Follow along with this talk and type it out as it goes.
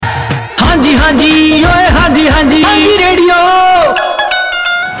हांजी ओए हांजी हांजी हांजी रेडियो।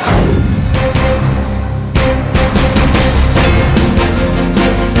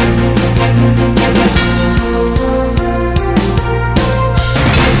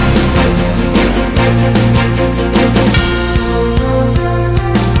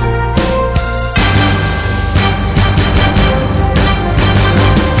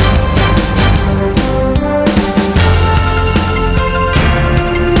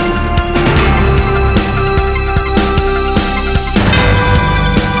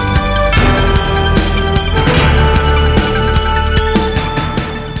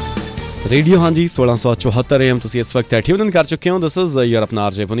 रेडियो हांजी 1674 AM तुसीं इस वक्त ट्यून कर चुके हो। दिस इज़ योर अपना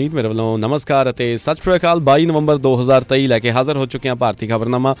आरजे पुनीत। मेरे वालों नमस्कार ਅਤੇ ਸਤਿ ਸ਼੍ਰੀ ਅਕਾਲ। 22 ਨਵੰਬਰ 2023 ਲੈ ਕੇ ਹਾਜ਼ਰ ਹੋ ਚੁੱਕੇ ਹਾਂ ਭਾਰਤੀ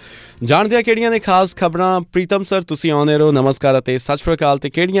ਖਬਰਨਾਮਾ। ਜਾਣਦੇ ਹਾਂ ਕਿਹੜੀਆਂ ਨੇ ਖਾਸ ਖਬਰਾਂ। ਪ੍ਰੀਤਮ ਸਰ ਤੁਸੀਂ ਆਉਂਦੇ ਰਹੋ। ਨਮਸਕਾਰ ਅਤੇ ਸਤਿ ਸ਼੍ਰੀ ਅਕਾਲ। ਅਤੇ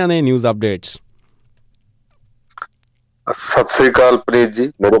ਕਿਹੜੀਆਂ ਨੇ ਨਿਊਜ਼ ਅਪਡੇਟਸ? ਸਤਿ ਸ੍ਰੀ ਅਕਾਲ ਪ੍ਰੀਤ ਜੀ,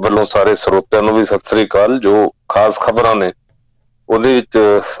 ਮੇਰੇ ਵੱਲੋਂ ਸਾਰੇ ਸਰੋਤਿਆਂ ਨੂੰ ਵੀ ਸਤਿ ਸ੍ਰੀ ਅਕਾਲ। ਜੋ ਖਾਸ ਖਬਰਾਂ ਨੇ ਉਹਦੇ ਵਿੱਚ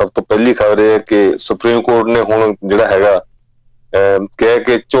ਸਭ ਤੋਂ ਪਹਿਲੀ ਖਬਰ ਇਹ ਹੈ ਕਿ ਸੁਪਰੀਮ ਕੋਰਟ ਨੇ ਹੁਣ ਜਿਹੜਾ ਹੈਗਾ ਕਹਿ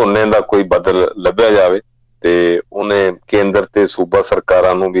ਕੇ ਝੋਨੇ ਦਾ ਕੋਈ ਬਦਲ ਲੱਭਿਆ ਜਾਵੇ ਤੇ ਉਹਨੇ ਕੇਂਦਰ ਤੇ ਸੂਬਾ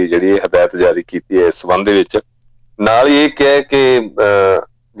ਸਰਕਾਰਾਂ ਨੂੰ ਵੀ ਜਿਹੜੀ ਹਦਾਇਤ ਜਾਰੀ ਕੀਤੀ ਹੈ ਇਸ ਸੰਬੰਧ ਦੇ ਵਿੱਚ। ਨਾਲ ਹੀ ਇਹ ਕਿਹਾ ਕਿ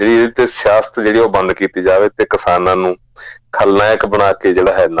ਜਿਹੜੀ ਇਹਦੇ ਤੇ ਸਿਆਸਤ ਜਿਹੜੀ ਉਹ ਬੰਦ ਕੀਤੀ ਜਾਵੇ ਤੇ ਕਿਸਾਨਾਂ ਨੂੰ ਖਲਨਾਇਕ ਬਣਾ ਕੇ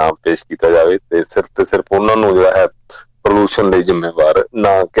ਜਿਹੜਾ ਹੈ ਨਾਮ ਪੇਸ਼ ਕੀਤਾ ਜਾਵੇ ਤੇ ਸਿਰਫ ਉਹਨਾਂ ਨੂੰ ਜਿਹੜਾ ਹੈ ਪ੍ਰਦੂਸ਼ਣ ਲਈ ਜ਼ਿੰਮੇਵਾਰ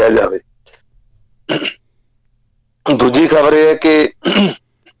ਨਾ ਕਿਹਾ ਜਾਵੇ। ਦੂਜੀ ਖਬਰ ਇਹ ਹੈ ਕਿ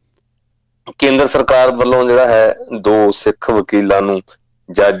ਕੇਂਦਰ ਸਰਕਾਰ ਵੱਲੋਂ ਜਿਹੜਾ ਹੈ 2 ਸਿੱਖ ਵਕੀਲਾਂ ਨੂੰ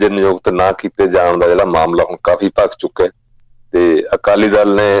ਜੱਜ ਨਿਯੁਕਤ ਨਾ ਕੀਤੇ ਜਾਣ ਦਾ ਜਿਹੜਾ ਮਾਮਲਾ ਹੁਣ ਕਾਫੀ ਭਖ ਚੁੱਕਾ ਹੈ ਤੇ ਅਕਾਲੀ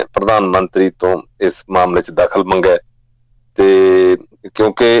ਦਲ ਨੇ ਪ੍ਰਧਾਨ ਮੰਤਰੀ ਤੋਂ ਇਸ ਮਾਮਲੇ 'ਚ ਦਖਲ ਮੰਗਿਆ ਤੇ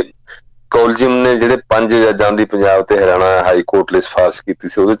ਕਿਉਂਕਿ ਕੋਲਜੀਅਮ ਨੇ ਜਿਹੜੇ 5 ਜੱਜਾਂ ਦੀ ਪੰਜਾਬ ਤੇ ਹਰਿਆਣਾ ਹਾਈ ਕੋਰਟ ਲਈ ਸਿਫਾਰਿਸ਼ ਕੀਤੀ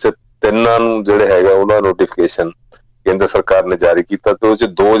ਸੀ, ਉਹਦੇ 'ਚ 3 ਨੂੰ ਜਿਹੜੇ ਹੈਗਾ ਉਹਨਾਂ ਨੋਟੀਫਿਕੇਸ਼ਨ ਕੇਂਦਰ ਸਰਕਾਰ ਨੇ ਜਾਰੀ ਕੀਤਾ ਤੇ ਉਹਦੇ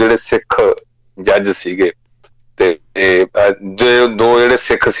 'ਚ 2 ਜਿਹੜੇ ਸਿੱਖ ਜੱਜ ਸੀਗੇ ਤੇ 2 ਜਿਹੜੇ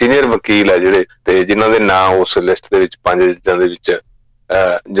ਸਿੱਖ ਸੀਨੀਅਰ ਵਕੀਲ ਹੈ ਜਿਹੜੇ ਤੇ ਜਿਨ੍ਹਾਂ ਦੇ ਨਾਂ ਉਸ ਲਿਸਟ ਦੇ ਵਿੱਚ 5 ਜੱਜਾਂ ਦੇ ਵਿੱਚ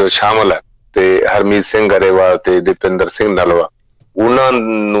ਜੋ ਸ਼ਾਮਲ ਹੈ ਤੇ ਹਰਮੀਤ ਸਿੰਘ ਗਰੇਵਾਲ ਤੇ ਦੀਪਿੰਦਰ ਸਿੰਘ ਨਲਵਾ, ਉਹਨਾਂ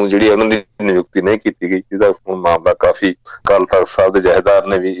ਨੂੰ ਜਿਹੜੀ ਉਹਨਾਂ ਦੀ ਨਿਯੁਕਤੀ ਨਹੀਂ ਕੀਤੀ ਗਈ, ਜਿਹਦਾ ਮਾਮਲਾ ਕਾਫੀ ਅਕਾਲ ਤਖ਼ਤ ਸਾਹਿਬ ਦੇ ਜਥੇਦਾਰ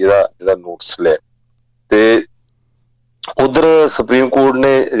ਨੇ ਵੀ ਜਿਹੜਾ ਨੋਟਿਸ ਲਿਆ। ਤੇ ਉਧਰ ਸੁਪਰੀਮ ਕੋਰਟ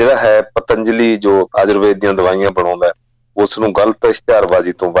ਨੇ ਜਿਹੜਾ ਹੈ ਪਤੰਜਲੀ ਜੋ ਆਯੁਰਵੇਦ ਦੀਆਂ ਦਵਾਈਆਂ ਬਣਾਉਂਦਾ ਉਸ ਨੂੰ ਗਲਤ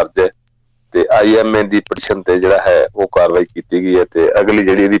ਇਸ਼ਤਿਹਾਰਬਾਜ਼ੀ ਤੋਂ ਵਰਜਿਆ ਤੇ IMA ਦੀ ਪਟੀਸ਼ਨ ਤੇ ਜਿਹੜਾ ਹੈ ਉਹ ਕਾਰਵਾਈ ਕੀਤੀ ਗਈ ਹੈ ਤੇ ਅਗਲੀ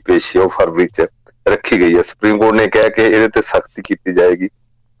ਜਿਹੜੀ ਇਹਦੀ ਪੇਸ਼ੀ ਉਹ ਫਰਵਰੀ 'ਚ ਰੱਖੀ ਗਈ ਹੈ। ਸੁਪਰੀਮ ਕੋਰਟ ਨੇ ਕਿਹਾ ਕਿ ਇਹਦੇ ਤੇ ਸਖਤੀ ਕੀਤੀ ਜਾਏਗੀ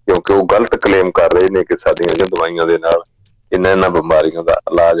ਕਿਉਂਕਿ ਉਹ ਗਲਤ ਕਲੇਮ ਕਰ ਰਹੇ ਨੇ ਕਿ ਸਾਡੀਆਂ ਜਿਹੜੀਆਂ ਦਵਾਈਆਂ ਦੇ ਨਾਲ ਇਹਨਾਂ ਬਿਮਾਰੀਆਂ ਦਾ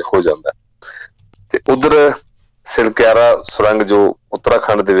ਇਲਾਜ ਹੋ ਜਾਂਦਾ। ਤੇ ਉਧਰ ਸਿਲਕਿਆਰਾ ਸੁਰੰਗ ਜੋ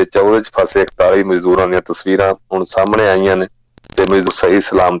ਉੱਤਰਾਖੰਡ ਦੇ ਵਿੱਚ ਆ ਉਹਦੇ 'ਚ ਫਸੇ 41 ਮਜ਼ਦੂਰਾਂ ਦੀਆਂ ਤਸਵੀਰਾਂ ਹੁਣ ਸਾਹਮਣੇ ਆਈਆਂ ਨੇ ਤੇ ਮਜ਼ਦੂਰ ਸਹੀ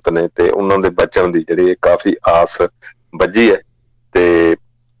ਸਲਾਮਤ ਨੇ ਤੇ ਉਹਨਾਂ ਦੇ ਬਚਣ ਦੀ ਜਿਹੜੀ ਕਾਫੀ ਆਸ ਵੱਜੀ ਹੈ ਤੇ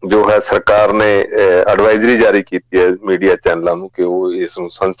ਜੋ ਹੈ ਸਰਕਾਰ ਨੇ ਐਡਵਾਈਜ਼ਰੀ ਜਾਰੀ ਕੀਤੀ ਹੈ ਮੀਡੀਆ ਚੈਨਲਾਂ ਨੂੰ ਕਿ ਉਹ ਇਸ ਨੂੰ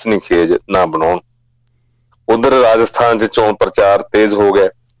ਸਨਸਨੀਖੇਜ਼ ਨਾ ਬਣਾਉਣ। ਉਧਰ ਰਾਜਸਥਾਨ 'ਚ ਚੋਣ ਪ੍ਰਚਾਰ ਤੇਜ਼ ਹੋ ਗਿਆ।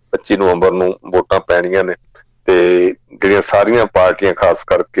 25 ਨਵੰਬਰ ਨੂੰ ਵੋਟਾਂ ਪੈਣੀਆਂ ਨੇ ਤੇ ਜਿਹੜੀਆਂ ਸਾਰੀਆਂ ਪਾਰਟੀਆਂ ਖਾਸ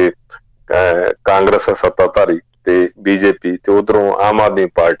ਕਰਕੇ ਕਾਂਗਰਸ ਸੱਤਾਧਾਰੀ ਤੇ BJP ਤੇ ਉਧਰੋਂ ਆਮ ਆਦਮੀ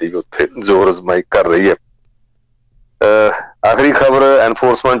ਪਾਰਟੀ ਵੀ ਉੱਥੇ ਜ਼ੋਰ ਅਜ਼ਮਾਈ ਕਰ ਰਹੀ ਹੈ। ਆਖਰੀ ਖਬਰ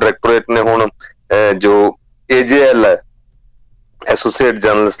ਐਨਫੋਰਸਮੈਂਟ ਡਾਇਰੈਕਟੋਰੇਟ ਨੇ ਹੁਣ ਜੋ AJL ਹੈ ਐਸੋਸੀਏਟ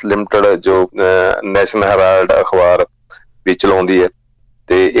ਜਰਨਲਿਸਟ ਲਿਮਟਿਡ ਜੋ ਨੈਸ਼ਨਲ ਹੈਰਾਲਡ ਅਖਬਾਰ ਵੀ ਚਲਾਉਂਦੀ ਹੈ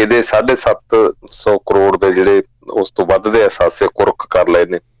ਤੇ ਇਹਦੇ 750 ਕਰੋੜ ਦੇ ਜਿਹੜੇ ਉਸ ਤੋਂ ਵੱਧ ਦੇ ਅਹਿਸਾਸੇ ਕੁਰਕ ਕਰ ਲਏ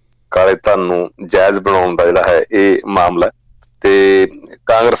ਨੇ। ਕਾਲੇ ਧਨ ਨੂੰ ਜਾਇਜ਼ ਬਣਾਉਣ ਦਾ ਜਿਹੜਾ ਹੈ ਇਹ ਮਾਮਲਾ ਤੇ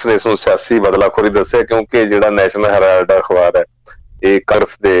ਕਾਂਗਰਸ ਨੇ ਇਸ ਨੂੰ ਸਿਆਸੀ ਬਦਲਾਖੋਰੀ ਦੱਸਿਆ ਕਿਉਂਕਿ ਜਿਹੜਾ ਨੈਸ਼ਨਲ ਹੈਰਾਲਡ ਅਖਬਾਰ ਹੈ ਇਹ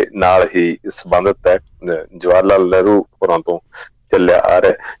ਕਾਂਗਰਸ ਦੇ ਨਾਲ ਹੀ ਸੰਬੰਧਿਤ ਹੈ, ਜਵਾਹਰ ਲਾਲ ਨਹਿਰੂ ਹੋਰਾਂ ਤੋਂ ਚੱਲਿਆ ਆ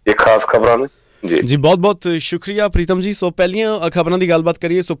ਰਿਹਾ। ਇਹ ਖਾਸ ਖਬਰਾਂ ਨੇ ਜੀ। ਬਹੁਤ ਬਹੁਤ ਸ਼ੁਕਰੀਆ ਪ੍ਰੀਤਮ ਜੀ। ਸੋ ਪਹਿਲੀਆਂ ਖਬਰਾਂ ਦੀ ਗੱਲਬਾਤ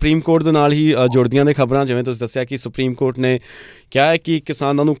ਕਰੀਏ ਸੁਪਰੀਮ ਕੋਰਟ ਦੇ ਨਾਲ ਹੀ ਜੁੜਦੀਆਂ ਨੇ ਖਬਰਾਂ। ਜਿਵੇਂ ਤੁਸੀਂ ਦੱਸਿਆ ਕਿ ਸੁਪਰੀਮ ਕੋਰਟ ਨੇ ਕਿਹਾ ਹੈ ਕਿ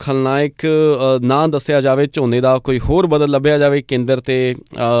ਕਿਸਾਨਾਂ ਨੂੰ ਖਲਨਾਇਕ ਨਾ ਦੱਸਿਆ ਜਾਵੇ, ਝੋਨੇ ਦਾ ਕੋਈ ਹੋਰ ਬਦਲ ਲੱਭਿਆ ਜਾਵੇ, ਕੇਂਦਰ ਤੇ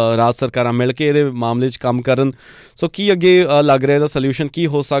ਰਾਜ ਸਰਕਾਰਾਂ ਮਿਲ ਕੇ ਇਹਦੇ ਮਾਮਲੇ 'ਚ ਕੰਮ ਕਰਨ। ਸੋ ਕੀ ਅੱਗੇ ਲੱਗ ਰਿਹਾ ਇਹਦਾ ਸਲਿਊਸ਼ਨ ਕੀ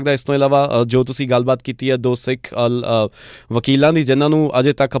ਹੋ ਸਕਦਾ? ਇਸ ਤੋਂ ਇਲਾਵਾ ਜੋ ਤੁਸੀਂ ਗੱਲਬਾਤ ਕੀਤੀ ਹੈ 2 ਸਿੱਖ ਵਕੀਲਾਂ ਦੀ ਜਿਨ੍ਹਾਂ ਨੂੰ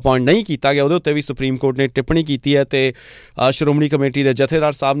ਅਜੇ ਤੱਕ ਅਪੁਆਇੰਟ ਨਹੀਂ ਕੀਤਾ ਗਿਆ ਉਹਦੇ ਉੱਤੇ ਵੀ ਸੁਪਰੀਮ ਕੋਰਟ ਨੇ ਟਿੱਪਣੀ ਕੀਤੀ ਹੈ ਤੇ ਸ਼੍ਰੋਮਣੀ ਕਮੇਟੀ ਦੇ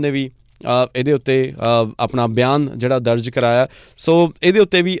ਜਥੇਦਾਰ ਸਾਹਿਬ ਨੇ ਵੀ ਇਹਦੇ ਉੱਤੇ ਆਪਣਾ ਬਿਆਨ ਜਿਹੜਾ ਦਰਜ ਕਰਾਇਆ। ਸੋ ਇਹਦੇ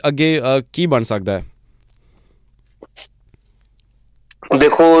ਉੱਤੇ ਵੀ ਅੱਗੇ ਕੀ ਬਣ ਸਕਦਾ ਹੈ?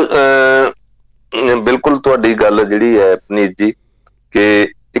 ਦੇਖੋ ਬਿਲਕੁਲ ਤੁਹਾਡੀ ਗੱਲ ਜਿਹੜੀ ਹੈ ਪਨੀਤ ਜੀ ਕਿ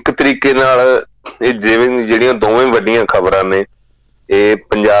ਇੱਕ ਤਰੀਕੇ ਨਾਲ ਇਹ ਜਿਵੇਂ ਜਿਹੜੀਆਂ ਦੋਵੇਂ ਵੱਡੀਆਂ ਖਬਰਾਂ ਨੇ ਇਹ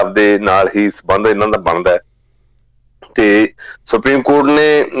ਪੰਜਾਬ ਦੇ ਨਾਲ ਹੀ ਸੰਬੰਧ ਇਹਨਾਂ ਦਾ ਬਣਦਾ ਹੈ ਤੇ ਸੁਪਰੀਮ ਕੋਰਟ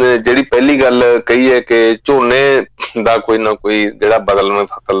ਨੇ ਜਿਹੜੀ ਪਹਿਲੀ ਗੱਲ ਕਹੀ ਹੈ ਕਿ ਝੋਨੇ ਦਾ ਕੋਈ ਨਾ ਕੋਈ ਜਿਹੜਾ ਬਦਲਵੇਂ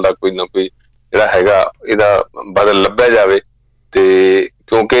ਫਸਲ ਦਾ ਕੋਈ ਨਾ ਕੋਈ ਜਿਹੜਾ ਹੈਗਾ ਇਹਦਾ ਬਦਲ ਲੱਭਿਆ ਜਾਵੇ ਤੇ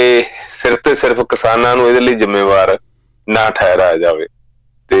ਕਿਉਂਕਿ ਸਿਰਫ ਤੇ ਸਿਰਫ ਕਿਸਾਨਾਂ ਨੂੰ ਇਹਦੇ ਲਈ ਜ਼ਿੰਮੇਵਾਰ ਨਾ ਠਹਿਰਾਇਆ ਜਾਵੇ।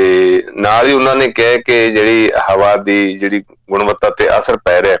 ਤੇ ਨਾਲ ਹੀ ਉਹਨਾਂ ਨੇ ਕਿਹਾ ਕਿ ਜਿਹੜੀ ਹਵਾ ਦੀ ਜਿਹੜੀ ਗੁਣਵੱਤਾ ਤੇ ਅਸਰ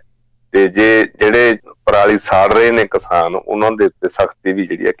ਪੈ ਰਿਹਾ, ਤੇ ਜਿਹੜੇ ਪਰਾਲੀ ਸਾੜ ਰਹੇ ਨੇ ਕਿਸਾਨ, ਉਹਨਾਂ ਦੇ ਉੱਤੇ ਸਖਤੀ ਵੀ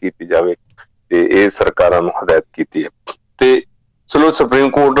ਜਿਹੜੀ ਆ ਕੀਤੀ ਜਾਵੇ, ਤੇ ਇਹ ਸਰਕਾਰਾਂ ਨੂੰ ਹਦਾਇਤ ਕੀਤੀ ਹੈ। ਤੇ ਚਲੋ ਸੁਪਰੀਮ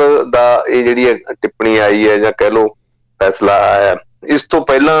ਕੋਰਟ ਦਾ ਇਹ ਜਿਹੜੀ ਟਿੱਪਣੀ ਆਈ ਹੈ ਜਾਂ ਕਹਿ ਲਓ ਫੈਸਲਾ ਆਇਆ, ਇਸ ਤੋਂ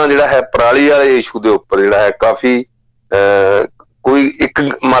ਪਹਿਲਾਂ ਜਿਹੜਾ ਹੈ ਪਰਾਲੀ ਵਾਲੇ ਇਸ਼ੂ ਦੇ ਉੱਪਰ ਜਿਹੜਾ ਹੈ ਕਾਫੀ ਕੋਈ ਇੱਕ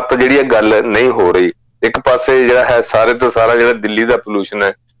ਮੱਤ ਜਿਹੜੀ ਹੈ ਗੱਲ ਨਹੀਂ ਹੋ ਰਹੀ। ਇੱਕ ਪਾਸੇ ਜਿਹੜਾ ਹੈ ਸਾਰੇ ਤੋਂ ਸਾਰਾ ਜਿਹੜਾ ਦਿੱਲੀ ਦਾ ਪੋਲਿਊਸ਼ਨ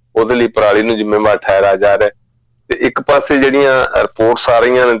ਹੈ ਉਹਦੇ ਲਈ ਪਰਾਲੀ ਨੂੰ ਜ਼ਿੰਮੇਵਾਰ ਠਹਿਰਾਇਆ ਜਾ ਰਿਹਾ, ਤੇ ਇੱਕ ਪਾਸੇ ਜਿਹੜੀਆਂ ਰਿਪੋਰਟਸ ਆ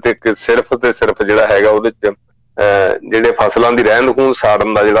ਰਹੀਆਂ ਨੇ ਤੇ ਸਿਰਫ ਜਿਹੜਾ ਹੈਗਾ ਉਹਦੇ ਚ ਜਿਹੜੇ ਫਸਲਾਂ ਦੀ ਰਹਿੰਦ ਖੂੰਹਦ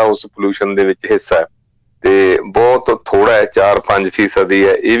ਸਾੜਨ ਦਾ ਜਿਹੜਾ ਉਸ ਪੋਲਿਊਸ਼ਨ ਦੇ ਵਿੱਚ ਹਿੱਸਾ ਹੈ ਤੇ ਬਹੁਤ ਥੋੜਾ ਹੈ, 4-5% ਹੀ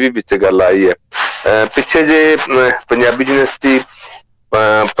ਹੈ। ਇਹ ਵੀ ਵਿੱਚ ਗੱਲ ਆਈ ਹੈ। ਪਿੱਛੇ ਜੇ ਪੰਜਾਬੀ ਯੂਨੀਵਰਸਿਟੀ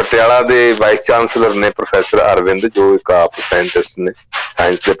ਪਟਿਆਲਾ ਦੇ ਵਾਈਸ ਚਾਂਸਲਰ ਨੇ ਪ੍ਰੋਫੈਸਰ ਅਰਵਿੰਦ, ਜੋ ਇੱਕ ਆਪ ਸਾਇੰਟਿਸਟ ਨੇ,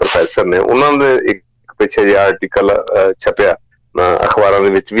 ਸਾਇੰਸ ਦੇ ਪ੍ਰੋਫੈਸਰ ਨੇ, ਉਹਨਾਂ ਦੇ ਇੱਕ ਪਿੱਛੇ ਜਿਹਾ ਆਰਟੀਕਲ ਛਪਿਆ, ਅਖਬਾਰਾਂ ਦੇ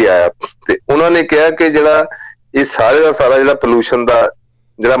ਵਿੱਚ ਵੀ ਆਇਆ, ਤੇ ਉਹਨਾਂ ਨੇ ਕਿਹਾ ਕਿ ਜਿਹੜਾ ਇਹ ਸਾਰੇ ਦਾ ਸਾਰਾ ਜਿਹੜਾ ਪੋਲਿਊਸ਼ਨ ਦਾ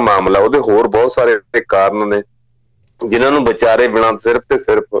ਜਿਹੜਾ ਮਾਮਲਾ, ਉਹਦੇ ਹੋਰ ਬਹੁਤ ਸਾਰੇ ਕਾਰਨ ਨੇ ਜਿਨ੍ਹਾਂ ਨੂੰ ਵਿਚਾਰੇ ਬਿਨਾਂ ਸਿਰਫ ਤੇ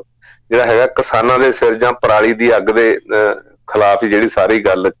ਸਿਰਫ ਜਿਹੜਾ ਹੈਗਾ ਕਿਸਾਨਾਂ ਦੇ ਸਿਰ ਜਾਂ ਪਰਾਲੀ ਦੀ ਅੱਗ ਦੇ ਖਿਲਾਫ ਹੀ ਜਿਹੜੀ ਸਾਰੀ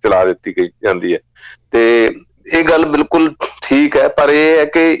ਗੱਲ ਚਲਾ ਦਿੱਤੀ ਗਈ ਜਾਂਦੀ ਹੈ। ਤੇ ਇਹ ਗੱਲ ਬਿਲਕੁਲ ਠੀਕ ਹੈ, ਪਰ ਇਹ ਹੈ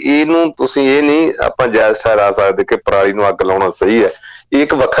ਕਿ ਇਹਨੂੰ ਤੁਸੀਂ ਇਹ ਨਹੀਂ ਆਪਾਂ ਜਾਇਜ਼ ਠਹਿਰਾ ਸਕਦੇ ਕਿ ਪਰਾਲੀ ਨੂੰ ਅੱਗ ਲਾਉਣਾ ਸਹੀ ਹੈ, ਇਹ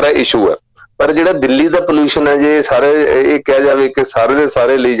ਇੱਕ ਵੱਖਰਾ ਇਸ਼ੂ ਹੈ। ਪਰ ਜਿਹੜਾ ਦਿੱਲੀ ਦਾ ਪੋਲਿਊਸ਼ਨ ਹੈ, ਜੇ ਸਾਰੇ ਇਹ ਕਿਹਾ ਜਾਵੇ ਕਿ ਸਾਰੇ ਦੇ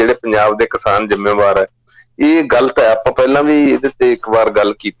ਸਾਰੇ ਲਈ ਜਿਹੜੇ ਪੰਜਾਬ ਦੇ ਕਿਸਾਨ ਜ਼ਿੰਮੇਵਾਰ ਹੈ, ਇਹ ਗਲਤ ਹੈ। ਆਪਾਂ ਪਹਿਲਾਂ ਵੀ ਇਹਦੇ ਤੇ ਇੱਕ ਵਾਰ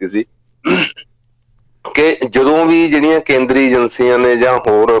ਗੱਲ ਕੀਤੀ ਸੀ ਕਿ ਜਦੋਂ ਵੀ ਜਿਹੜੀਆਂ ਕੇਂਦਰੀ ਏਜੰਸੀਆਂ ਨੇ ਜਾਂ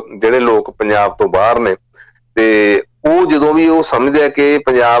ਹੋਰ ਜਿਹੜੇ ਲੋਕ ਪੰਜਾਬ ਤੋਂ ਬਾਹਰ ਨੇ, ਤੇ ਉਹ ਜਦੋਂ ਵੀ ਉਹ ਸਮਝਦੇ ਆ ਕਿ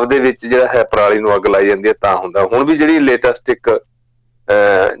ਪੰਜਾਬ ਦੇ ਵਿੱਚ ਜਿਹੜਾ ਹੈ ਪਰਾਲੀ ਨੂੰ ਅੱਗ ਲਾਈ ਜਾਂਦੀ ਹੈ ਤਾਂ ਹੁੰਦਾ। ਹੁਣ ਵੀ ਜਿਹੜੀ ਲੇਟੈਸਟ ਇੱਕ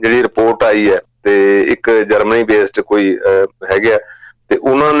ਜਿਹੜੀ ਰਿਪੋਰਟ ਆਈ ਹੈ, ਤੇ ਇੱਕ ਜਰਮਨੀ ਬੇਸਡ ਕੋਈ ਹੈਗੇ ਆ, ਤੇ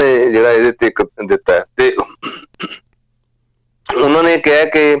ਉਹਨਾਂ ਨੇ ਜਿਹੜਾ ਇਹਦੇ ਤੇ ਇੱਕ ਦਿੱਤਾ ਹੈ, ਤੇ ਉਹਨਾਂ ਨੇ ਕਿਹਾ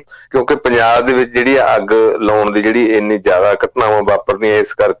ਕਿ ਕਿਉਂਕਿ ਪੰਜਾਬ ਦੇ ਵਿੱਚ ਜਿਹੜੀ ਅੱਗ ਲਾਉਣ ਦੀ ਜਿਹੜੀ ਇੰਨੀ ਜ਼ਿਆਦਾ ਘਟਨਾਵਾਂ ਵਾਪਰਦੀਆਂ,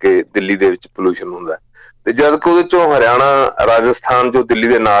 ਇਸ ਕਰਕੇ ਦਿੱਲੀ ਦੇ ਵਿੱਚ ਪੋਲਿਊਸ਼ਨ ਹੁੰਦਾ। ਤੇ ਜਦ ਕਿ ਉਹਦੇ ਚੋਂ ਹਰਿਆਣਾ, ਰਾਜਸਥਾਨ ਜੋ ਦਿੱਲੀ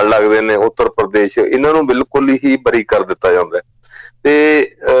ਦੇ ਨਾਲ ਲੱਗਦੇ ਨੇ, ਉੱਤਰ ਪ੍ਰਦੇਸ਼, ਇਹਨਾਂ ਨੂੰ ਬਿਲਕੁਲ ਹੀ ਬਰੀ ਕਰ ਦਿੱਤਾ ਜਾਂਦਾ।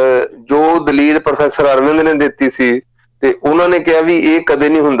 ਤੇ ਜੋ ਦਲੀਲ ਪ੍ਰੋਫੈਸਰ ਅਰਵਿੰਦ ਨੇ ਦਿੱਤੀ ਸੀ, ਤੇ ਉਹਨਾਂ ਨੇ ਕਿਹਾ ਵੀ ਇਹ ਕਦੇ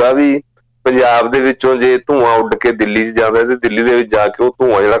ਨਹੀਂ ਹੁੰਦਾ ਵੀ ਪੰਜਾਬ ਦੇ ਵਿੱਚੋਂ ਜੇ ਧੂੰਆਂ ਉੱਡ ਕੇ ਦਿੱਲੀ 'ਚ ਜਾਂਦਾ ਤੇ ਦਿੱਲੀ ਦੇ ਵਿੱਚ ਜਾ ਕੇ ਉਹ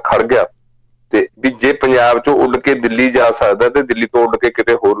ਧੂੰਆਂ ਜਿਹੜਾ ਖੜ ਗਿਆ, ਤੇ ਵੀ ਜੇ ਪੰਜਾਬ 'ਚੋਂ ਉੱਡ ਕੇ ਦਿੱਲੀ ਜਾ ਸਕਦਾ ਤੇ ਦਿੱਲੀ ਤੋਂ ਉੱਡ ਕੇ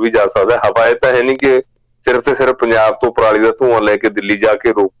ਕਿਤੇ ਹੋਰ ਵੀ ਜਾ ਸਕਦਾ। ਹਵਾ ਇਹ ਤਾਂ ਹੈ ਨਹੀਂ ਕਿ ਸਿਰਫ ਤੇ ਸਿਰਫ ਪੰਜਾਬ ਤੋਂ ਪਰਾਲੀ ਦਾ ਧੂੰਆਂ ਲੈ ਕੇ ਦਿੱਲੀ ਜਾ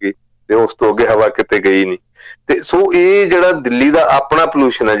ਕੇ ਰੋਕ ਗਈ ਤੇ ਉਸ ਤੋਂ ਅੱਗੇ ਹਵਾ ਕਿਤੇ ਗਈ ਨਹੀਂ। ਤੇ ਸੋ ਇਹ ਜਿਹੜਾ ਦਿੱਲੀ ਦਾ ਆਪਣਾ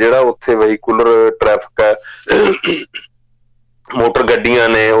ਪੋਲਿਊਸ਼ਨ ਹੈ, ਜਿਹੜਾ ਉੱਥੇ ਵਹੀਕੂਲਰ ਟ੍ਰੈਫਿਕ ਹੈ, ਮੋਟਰ ਗੱਡੀਆਂ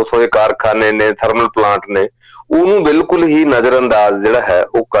ਨੇ, ਉੱਥੋਂ ਦੇ ਕਾਰਖਾਨੇ ਨੇ, ਥਰਮਲ ਪਲਾਂਟ ਨੇ, ਉਹਨੂੰ ਬਿਲਕੁਲ ਹੀ ਨਜ਼ਰਅੰਦਾਜ਼ ਜਿਹੜਾ ਹੈ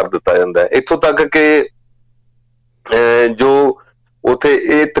ਉਹ ਕਰ ਦਿੱਤਾ ਜਾਂਦਾ ਹੈ। ਇੱਥੋਂ ਤੱਕ ਕਿ ਜੋ ਉੱਥੇ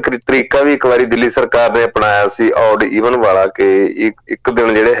ਇਹ ਤਰੀਕਾ ਵੀ ਇੱਕ ਵਾਰੀ ਦਿੱਲੀ ਸਰਕਾਰ ਨੇ ਅਪਣਾਇਆ ਸੀ ਔਡ ਈਵਨ ਵਾਲਾ, ਕਿ ਇੱਕ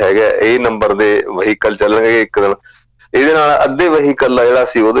ਦਿਨ ਜਿਹੜੇ ਹੈਗੇ ਇਹ ਨੰਬਰ ਦੇ ਵਹੀਕਲ ਚੱਲਣਗੇ ਇੱਕ ਦਿਨ, ਇਹਦੇ ਨਾਲ ਅੱਧੇ ਵਹੀਕਲ ਦਾ ਜਿਹੜਾ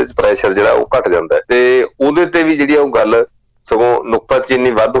ਸੀ ਉਹਦੇ ਚ ਪ੍ਰੈਸ਼ਰ ਜਿਹੜਾ ਉਹ ਘਟ ਜਾਂਦਾ। ਤੇ ਉਹਦੇ ਤੇ ਵੀ ਜਿਹੜੀ ਉਹ ਗੱਲ ਸਗੋਂ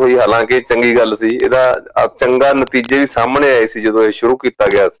ਨੁਕਤਾਚੀਨੀ ਵੱਧ ਹੋਈ, ਹਾਲਾਂਕਿ ਚੰਗੀ ਗੱਲ ਸੀ, ਇਹਦਾ ਚੰਗਾ ਨਤੀਜੇ ਵੀ ਸਾਹਮਣੇ ਆਏ ਸੀ ਜਦੋਂ ਇਹ ਸ਼ੁਰੂ ਕੀਤਾ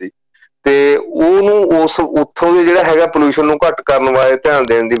ਗਿਆ ਸੀ। ਤੇ ਉਹਨੂੰ ਉੱਥੋਂ ਦੇ ਜਿਹੜਾ ਹੈਗਾ ਪੋਲਿਊਸ਼ਨ ਨੂੰ ਘੱਟ ਕਰਨ ਵਾਲੇ ਧਿਆਨ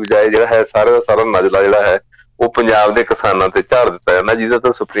ਦੇਣ ਦੀ ਬਜਾਏ ਜਿਹੜਾ ਹੈ ਸਾਰਾ ਦਾ ਸਾਰਾ ਨਜ਼ਲਾ ਜਿਹੜਾ ਹੈ ਉਹ ਪੰਜਾਬ ਦੇ ਕਿਸਾਨਾਂ ਤੇ ਝਾੜ ਦਿੱਤਾ ਜਾਂਦਾ, ਜਿਹਦਾ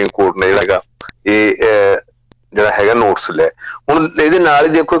ਤਾਂ ਸੁਪਰੀਮ ਕੋਰਟ ਨੇ ਜਿਹੜਾ ਹੈਗਾ ਇਹ ਜਿਹੜਾ ਹੈਗਾ ਨੋਟਿਸ ਲਿਆ। ਹੁਣ ਇਹਦੇ ਨਾਲ ਹੀ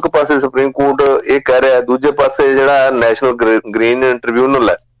ਦੇਖੋ, ਇੱਕ ਪਾਸੇ ਸੁਪਰੀਮ ਕੋਰਟ ਇਹ ਕਹਿ ਰਿਹਾ, ਦੂਜੇ ਪਾਸੇ ਜਿਹੜਾ ਨੈਸ਼ਨਲ ਗ੍ਰੀਨ ਟ੍ਰਿਬਿਊਨਲ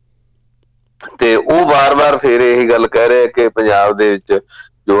ਹੈ, ਤੇ ਉਹ ਵਾਰ-ਵਾਰ ਫੇਰ ਇਹੀ ਗੱਲ ਕਹਿ ਰਿਹਾ ਕਿ ਪੰਜਾਬ ਦੇ ਵਿੱਚ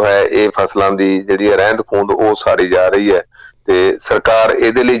ਜੋ ਹੈ ਇਹ ਫਸਲਾਂ ਦੀ ਜਿਹੜੀ ਰਹਿੰਦ ਖੂੰਹਦ ਉਹ ਸਾੜੀ ਜਾ ਰਹੀ ਹੈ, ਤੇ ਸਰਕਾਰ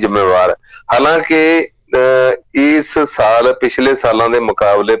ਇਹਦੇ ਲਈ ਜ਼ਿੰਮੇਵਾਰ। ਹਾਲਾਂਕਿ ਇਸ ਸਾਲ ਪਿਛਲੇ ਸਾਲਾਂ ਦੇ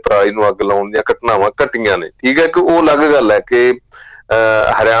ਮੁਕਾਬਲੇ ਪਰਾਲੀ ਨੂੰ ਅੱਗ ਲਾਉਣ ਦੀਆਂ ਘਟਨਾਵਾਂ ਘਟੀਆਂ ਨੇ, ਠੀਕ ਹੈ, ਕਿ ਉਹ ਅਲੱਗ ਗੱਲ ਹੈ ਕਿ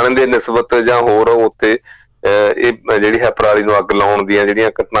ਹਰਿਆਣੇ ਦੇ ਨਿਸਬਤ ਜਾਂ ਹੋਰ ਉੱਥੇ ਇਹ ਜਿਹੜੀ ਹੈ ਪਰਾਲੀ ਨੂੰ ਅੱਗ ਲਾਉਣ ਦੀਆਂ ਜਿਹੜੀਆਂ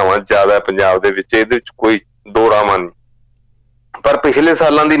ਘਟਨਾਵਾਂ ਜ਼ਿਆਦਾ ਪੰਜਾਬ ਦੇ ਵਿੱਚ, ਇਹਦੇ ਵਿੱਚ ਕੋਈ ਦੋ ਰਾਵਾਂ ਨਹੀਂ। ਪਰ ਪਿਛਲੇ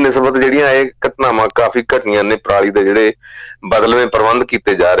ਸਾਲਾਂ ਦੀ ਨਿਸਬਤ ਜਿਹੜੀਆਂ ਇਹ ਘਟਨਾਵਾਂ ਕਾਫੀ ਘਟੀਆਂ ਨੇ, ਪਰਾਲੀ ਦੇ ਜਿਹੜੇ ਬਦਲਵੇਂ ਪ੍ਰਬੰਧ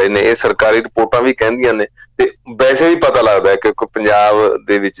ਕੀਤੇ ਜਾ ਰਹੇ ਨੇ, ਇਹ ਸਰਕਾਰੀ ਰਿਪੋਰਟਾਂ ਵੀ ਕਹਿੰਦੀਆਂ ਨੇ। ਤੇ ਵੈਸੇ ਵੀ ਪਤਾ ਲੱਗਦਾ ਹੈ ਕਿ ਪੰਜਾਬ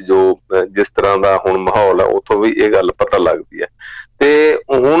ਦੇ ਵਿੱਚ ਜੋ ਜਿਸ ਤਰ੍ਹਾਂ ਦਾ ਹੁਣ ਮਾਹੌਲ ਹੈ, ਉੱਥੋਂ ਵੀ ਇਹ ਗੱਲ ਪਤਾ ਲੱਗਦੀ ਹੈ। ਤੇ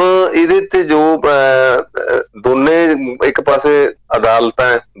ਹੁਣ ਇਹਦੇ ਤੇ ਜੋ ਦੋਨੇ, ਇੱਕ ਪਾਸੇ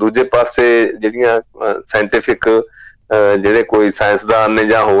ਅਦਾਲਤਾਂ, ਦੂਜੇ ਪਾਸੇ ਜਿਹੜੀਆਂ ਸਾਇੰਟੀਫਿਕ ਜਿਹੜੇ ਕੋਈ ਸਾਇੰਸਦਾਨ ਨੇ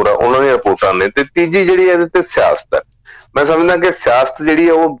ਜਾਂ ਹੋਰ ਉਹਨਾਂ ਦੀਆਂ ਰਿਪੋਰਟਾਂ ਨੇ, ਤੇ ਤੀਜੀ ਜਿਹੜੀ ਇਹਦੇ ਤੇ ਸਿਆਸਤ ਹੈ। ਮੈਂ ਸਮਝਦਾ ਕਿ ਸਿਆਸਤ ਜਿਹੜੀ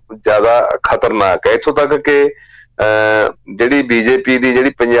ਹੈ ਉਹ ਜ਼ਿਆਦਾ ਖਤਰਨਾਕ ਹੈ। ਇੱਥੋਂ ਤੱਕ ਕਿ ਜਿਹੜੀ ਬੀਜੇਪੀ ਦੀ ਜਿਹੜੀ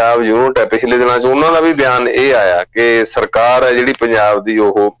ਪੰਜਾਬ ਯੂਨਿਟ ਹੈ, ਪਿਛਲੇ ਦਿਨਾਂ 'ਚ ਉਹਨਾਂ ਦਾ ਵੀ ਬਿਆਨ ਇਹ ਆਇਆ ਕਿ ਸਰਕਾਰ ਹੈ ਜਿਹੜੀ ਪੰਜਾਬ ਦੀ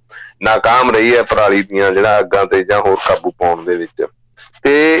ਉਹ ਨਾਕਾਮ ਰਹੀ ਹੈ ਪਰਾਲੀ ਦੀਆਂ ਜਿਹੜਾ ਅੱਗਾਂ ਤੇ ਜਾਂ ਹੋਰ ਕਾਬੂ ਪਾਉਣ ਦੇ ਵਿੱਚ।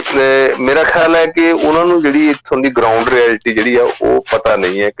 ਤੇ ਮੇਰਾ ਖਿਆਲ ਹੈ ਕਿ ਉਹਨਾਂ ਨੂੰ ਜਿਹੜੀ ਇੱਥੋਂ ਦੀ ਗਰਾਊਂਡ ਰਿਐਲਿਟੀ ਜਿਹੜੀ ਆ ਉਹ ਪਤਾ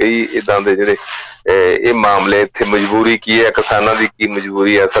ਨਹੀਂ ਹੈ। ਕਈ ਇੱਦਾਂ ਦੇ ਜਿਹੜੇ ਇਹ ਮਾਮਲੇ ਇੱਥੇ ਮਜਬੂਰੀ ਕੀ ਹੈ, ਕਿਸਾਨਾਂ ਦੀ ਕੀ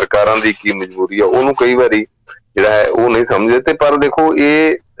ਮਜਬੂਰੀ ਹੈ, ਸਰਕਾਰਾਂ ਦੀ ਕੀ ਮਜਬੂਰੀ ਹੈ, ਉਹਨੂੰ ਕਈ ਵਾਰੀ ਜਿਹੜਾ ਹੈ ਉਹ ਨਹੀਂ ਸਮਝਦੇ। ਤੇ ਪਰ ਦੇਖੋ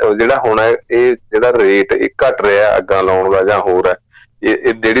ਇਹ ਜਿਹੜਾ ਹੁਣ ਹੈ, ਇਹ ਜਿਹੜਾ ਰੇਟ ਇਹ ਘਟ ਰਿਹਾ ਅੱਗਾਂ ਲਾਉਣ ਦਾ ਜਾਂ ਹੋਰ ਹੈ,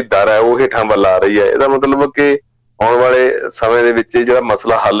 ਇਹ ਜਿਹੜੀ ਦਰ ਹੈ ਉਹ ਹੇਠਾਂ ਵੱਲ ਆ ਰਹੀ ਹੈ। ਇਹਦਾ ਮਤਲਬ ਕਿ ਆਉਣ ਵਾਲੇ ਸਮੇਂ ਦੇ ਵਿੱਚ ਜਿਹੜਾ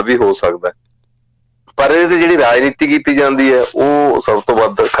ਮਸਲਾ ਹੱਲ ਵੀ ਹੋ ਸਕਦਾ, ਪਰ ਇਹਦੇ ਤੇ ਜਿਹੜੀ ਰਾਜਨੀਤੀ ਕੀਤੀ ਜਾਂਦੀ ਹੈ ਉਹ ਸਭ ਤੋਂ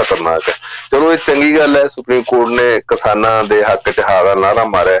ਵੱਧ ਖਤਰਨਾਕ ਹੈ। ਚਲੋ ਇਹ ਚੰਗੀ ਗੱਲ ਹੈ, ਸੁਪਰੀਮ ਕੋਰਟ ਨੇ ਕਿਸਾਨਾਂ ਦੇ ਹੱਕ 'ਚ ਹਾਂ ਦਾ ਨਾਅਰਾ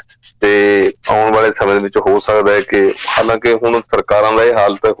ਮਾਰਿਆ ਤੇ ਆਉਣ ਵਾਲੇ ਸਮੇਂ ਦੇ ਵਿੱਚ ਹੋ ਸਕਦਾ ਹੈ ਕਿ, ਹਾਲਾਂਕਿ ਹੁਣ ਸਰਕਾਰਾਂ ਦਾ ਇਹ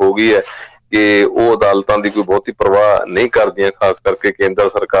ਹਾਲਤ ਹੋ ਗਈ ਹੈ ਕਿ ਉਹ ਅਦਾਲਤਾਂ ਦੀ ਕੋਈ ਬਹੁਤੀ ਪਰਵਾਹ ਨਹੀਂ ਕਰਦੀਆਂ, ਖਾਸ ਕਰਕੇ ਕੇਂਦਰ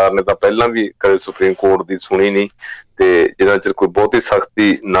ਸਰਕਾਰ ਨੇ ਤਾਂ ਪਹਿਲਾਂ ਵੀ ਕਦੇ ਸੁਪਰੀਮ ਕੋਰਟ ਦੀ ਸੁਣੀ ਨਹੀਂ, ਤੇ ਜਿੰਨਾ ਚਿਰ ਕੋਈ ਬਹੁਤੀ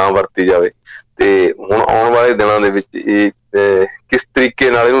ਸਖਤੀ ਨਾ ਵਰਤੀ ਜਾਵੇ। ਤੇ ਹੁਣ ਆਉਣ ਵਾਲੇ ਦਿਨਾਂ ਦੇ ਵਿੱਚ ਇਹ ਕਿਸ ਤਰੀਕੇ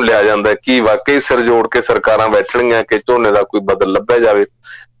ਨਾਲ ਇਹਨੂੰ ਲਿਆ ਜਾਂਦਾ, ਕੀ ਵਾਕਈ ਸਿਰ ਜੋੜ ਕੇ ਸਰਕਾਰਾਂ ਬੈਠਣਗੀਆਂ ਕਿ ਝੋਨੇ ਦਾ ਕੋਈ ਬਦਲ ਲੱਭਿਆ ਜਾਵੇ,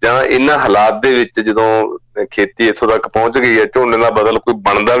 ਜਾਂ ਇਹਨਾਂ ਹਾਲਾਤ ਦੇ ਵਿੱਚ ਜਦੋਂ ਖੇਤੀ ਇੱਥੋਂ ਤੱਕ ਪਹੁੰਚ ਗਈ ਹੈ ਝੋਨੇ ਦਾ ਬਦਲ ਕੋਈ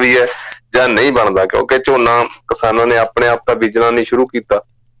ਬਣਦਾ ਵੀ ਹੈ ਜਾਂ ਨਹੀਂ ਬਣਦਾ। ਕਿਉਂਕਿ ਝੋਨਾ ਕਿਸਾਨਾਂ ਨੇ ਆਪਣੇ ਆਪ ਤਾਂ ਬੀਜਣਾ ਨਹੀਂ ਸ਼ੁਰੂ ਕੀਤਾ,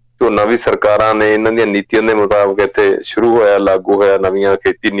 ਝੋਨਾ ਵੀ ਸਰਕਾਰਾਂ ਨੇ ਇਹਨਾਂ ਦੀਆਂ ਨੀਤੀਆਂ ਦੇ ਮੁਤਾਬਕ ਇੱਥੇ ਸ਼ੁਰੂ ਹੋਇਆ, ਲਾਗੂ ਹੋਇਆ, ਨਵੀਆਂ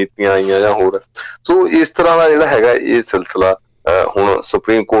ਖੇਤੀ ਨੀਤੀਆਂ ਆਈਆਂ ਜਾਂ ਹੋਰ। ਸੋ ਇਸ ਤਰ੍ਹਾਂ ਦਾ ਜਿਹੜਾ ਹੈਗਾ ਇਹ ਸਿਲਸਿਲਾ ਹੁਣ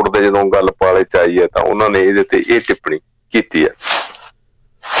ਸੁਪਰੀਮ ਕੋਰਟ ਦੇ ਜਦੋਂ ਗੱਲ ਪਾਲੇ ਚ ਆਈ ਹੈ ਤਾਂ ਉਹਨਾਂ ਨੇ ਇਹਦੇ ਤੇ ਇਹ ਟਿੱਪਣੀ ਕੀਤੀ ਹੈ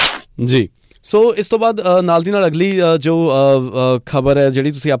ਜੀ। ਸੋ ਇਸ ਤੋਂ ਬਾਅਦ ਨਾਲ ਦੀ ਨਾਲ ਅਗਲੀ ਜੋ ਖਬਰ ਹੈ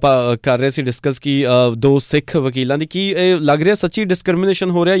ਜਿਹੜੀ ਤੁਸੀਂ ਆਪਾਂ ਕਰ ਰਹੇ ਸੀ ਡਿਸਕਸ ਕਿ 2 ਸਿੱਖ ਵਕੀਲਾਂ ਦੀ, ਕੀ ਇਹ ਲੱਗ ਰਿਹਾ ਸੱਚੀ ਡਿਸਕ੍ਰਿਮੀਨੇਸ਼ਨ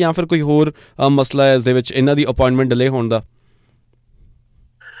ਹੋ ਰਿਹਾ ਜਾਂ ਫਿਰ ਕੋਈ ਹੋਰ ਮਸਲਾ ਹੈ ਇਸ ਦੇ ਵਿੱਚ ਇਹਨਾਂ ਦੀ ਅਪੁਆਇੰਟਮੈਂਟ ਡਿਲੇ ਹੋਣ ਦਾ?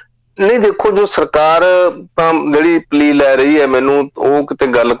 ਨਹੀਂ, ਦੇਖੋ ਜੋ ਸਰਕਾਰ ਤਾਂ ਜਿਹੜੀ ਪਲੀ ਲੈ ਰਹੀ ਹੈ, ਮੈਨੂੰ ਉਹ ਕਿਤੇ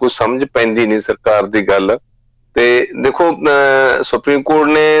ਗੱਲ ਕੋਈ ਸਮਝ ਪੈਂਦੀ ਨਹੀਂ ਸਰਕਾਰ ਦੀ ਗੱਲ। ਤੇ ਦੇਖੋ ਸੁਪਰੀਮ ਕੋਰਟ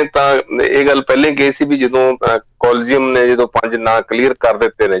ਨੇ ਤਾਂ ਇਹ ਗੱਲ ਪਹਿਲੇ ਕਹੀ ਸੀ ਵੀ ਜਦੋਂ ਕੋਲਜੀਅਮ ਨੇ ਜਦੋਂ 5 ਨਾਂ ਕਲੀਅਰ ਕਰ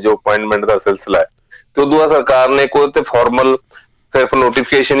ਦਿੱਤੇ ਨੇ ਜੋ ਅਪੁਆਇੰਟਮੈਂਟ ਦਾ ਸਿਲਸਿਲਾ ਹੈ, ਤੇ ਉਦੋਂ ਬਾਅਦ ਸਰਕਾਰ ਨੇ ਕੋਈ ਤੇ ਫਾਰਮਲ ਸਿਰਫ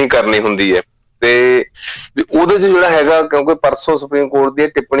ਨੋਟੀਫਿਕੇਸ਼ਨ ਹੀ ਕਰਨੀ ਹੁੰਦੀ ਹੈ। ਤੇ ਉਹਦੇ ਚ ਜਿਹੜਾ ਹੈਗਾ, ਕਿਉਂਕਿ ਪਰਸੋਂ ਸੁਪਰੀਮ ਕੋਰਟ ਦੀ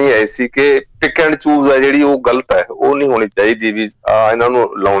ਟਿੱਪਣੀ ਆਈ ਸੀ ਕਿ ਪਿਕ ਐਂਡ ਚੂਜ਼ ਹੈ ਜਿਹੜੀ ਉਹ ਗਲਤ ਹੈ, ਉਹ ਨਹੀਂ ਹੋਣੀ ਚਾਹੀਦੀ ਵੀ ਇਹਨਾਂ ਨੂੰ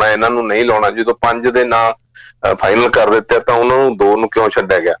ਲਾਉਣਾ ਇਹਨਾਂ ਨੂੰ ਨਹੀਂ ਲਾਉਣਾ। ਜਦੋਂ 5 ਦੇ ਨਾਂ ਫਾਈਨਲ ਕਰ ਦਿੱਤੇ ਤਾਂ ਉਹਨਾਂ ਨੂੰ 2 ਨੂੰ ਕਿਉਂ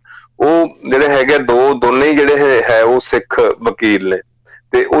ਛੱਡਿਆ ਗਿਆ? ਉਹ ਜਿਹੜੇ ਹੈਗੇ ਦੋਨੇ ਹੀ ਜਿਹੜੇ ਹੈ ਉਹ ਸਿੱਖ ਵਕੀਲ ਨੇ,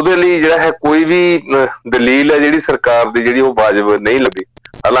 ਤੇ ਉਹਦੇ ਲਈ ਜਿਹੜਾ ਹੈ ਕੋਈ ਵੀ ਦਲੀਲ ਹੈ ਜਿਹੜੀ ਸਰਕਾਰ ਦੀ ਜਿਹੜੀ ਉਹ ਵਾਜਬ ਨਹੀਂ ਲੱਗੀ।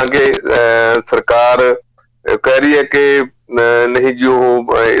 ਹਾਲਾਂਕਿ ਸਰਕਾਰ ਕਹਿ ਰਹੀ ਹੈ ਕਿ ਨਹੀਂ ਜੀ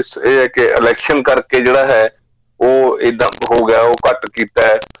ਉਹ ਇਹ ਹੈ ਕਿ ਇਲੈਕਸ਼ਨ ਕਰਕੇ ਜਿਹੜਾ ਹੈ ਉਹ ਏਦਾਂ ਹੋ ਗਿਆ, ਉਹ ਘੱਟ ਕੀਤਾ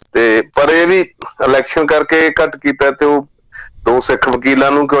ਹੈ। ਤੇ ਪਰ ਇਹ ਵੀ ਇਲੈਕਸ਼ਨ ਕਰਕੇ ਘੱਟ ਕੀਤਾ ਤੇ ਉਹ 2 ਸਿੱਖ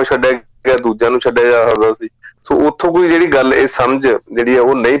ਵਕੀਲਾਂ ਨੂੰ ਕਿਉਂ ਛੱਡਿਆ ਗਿਆ, ਦੂਜਿਆਂ ਨੂੰ ਛੱਡਿਆ ਜਾ ਸਕਦਾ ਸੀ। ਸੋ ਉੱਥੋਂ ਕੋਈ ਜਿਹੜੀ ਗੱਲ ਇਹ ਸਮਝ ਜਿਹੜੀ ਹੈ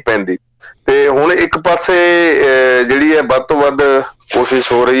ਉਹ ਨਹੀਂ ਪੈਂਦੀ। ਤੇ ਹੁਣ ਇੱਕ ਪਾਸੇ ਜਿਹੜੀ ਹੈ ਵੱਧ ਤੋਂ ਵੱਧ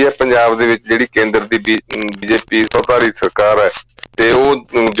ਕੋਸ਼ਿਸ਼ ਹੋ ਰਹੀ ਹੈ ਪੰਜਾਬ ਦੇ ਵਿੱਚ, ਜਿਹੜੀ ਕੇਂਦਰ ਦੀ ਬੀਜੇਪੀ ਸੱਤਾਧਾਰੀ ਸਰਕਾਰ ਹੈ, ਤੇ ਉਹ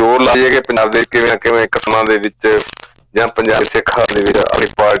ਜ਼ੋਰ ਲਾ ਰਹੀ ਹੈ ਕਿ ਪੰਜਾਬ ਦੇ ਕਿਵੇਂ ਨਾ ਕਿਵੇਂ ਕਿਸਾਨਾਂ ਦੇ ਵਿੱਚ ਜਾਂ ਪੰਜਾਬ ਸਿੱਖਾਂ ਦੇ ਵਿੱਚ ਆਪਣੀ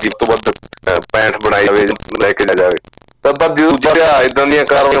ਪਾਰਟੀ ਤੋਂ ਵੱਧ 65 ਬਣਾਈ ਜਾਵੇ, ਲੈ ਕੇ ਜਾਵੇ। ਤਾਂ ਪਰ ਜਦੋਂ ਦੂਜਾ ਏਦਾਂ ਦੀਆਂ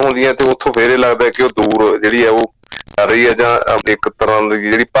ਕਾਰਵਾਈਆਂ ਹੁੰਦੀਆਂ ਤੇ ਉੱਥੋਂ ਫੇਰ ਇਹ ਲੱਗਦਾ ਕਿ ਉਹ ਦੂਰ ਜਿਹੜੀ ਹੈ ਉਹ ਕਰ ਰਹੀ ਹੈ, ਜਾਂ ਇੱਕ ਤਰ੍ਹਾਂ ਦੀ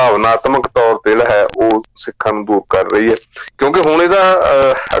ਜਿਹੜੀ ਭਾਵਨਾਤਮਕ ਤੌਰ ਤੇ ਜਿਹੜਾ ਹੈ ਉਹ ਸਿੱਖਾਂ ਨੂੰ ਦੂਰ ਕਰ ਰਹੀ ਹੈ। ਕਿਉਂਕਿ ਹੁਣ ਇਹਦਾ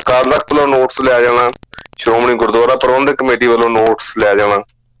ਅਕਾਲ ਤਖ਼ਤ ਵੱਲੋਂ ਨੋਟਿਸ ਲਿਆ ਜਾਣਾ, ਸ਼੍ਰੋਮਣੀ ਗੁਰਦੁਆਰਾ ਪ੍ਰਬੰਧਕ ਕਮੇਟੀ ਵੱਲੋਂ ਨੋਟਿਸ ਲਿਆ ਜਾਣਾ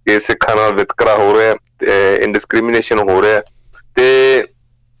ਕਿ ਸਿੱਖਾਂ ਨਾਲ ਵਿਤਕਰਾ ਹੋ ਰਿਹਾ ਤੇ ਇਨਡਿਸਕ੍ਰਿਮੀਨੇਸ਼ਨ ਹੋ ਰਿਹਾ, ਤੇ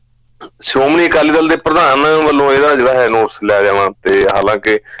ਸ਼੍ਰੋਮਣੀ ਅਕਾਲੀ ਦਲ ਦੇ ਪ੍ਰਧਾਨ ਵੱਲੋਂ ਇਹਦਾ ਜਿਹੜਾ ਹੈ ਨੋਟਿਸ ਲਿਆ ਜਾਣਾ। ਤੇ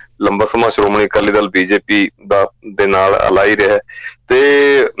ਹਾਲਾਂਕਿ ਲੰਬਾ ਸਮਾਂ ਸ਼੍ਰੋਮਣੀ ਅਕਾਲੀ ਦਲ ਬੀਜੇਪੀ ਦੇ ਨਾਲ ਅਲਾਈ ਰਿਹਾ,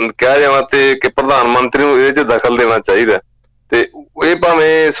 ਤੇ ਕਿਹਾ ਜਾਣਾ ਤੇ ਕਿ ਪ੍ਰਧਾਨ ਮੰਤਰੀ ਨੂੰ ਇਹਦੇ ਚ ਦਖਲ ਦੇਣਾ ਚਾਹੀਦਾ। ਤੇ ਇਹ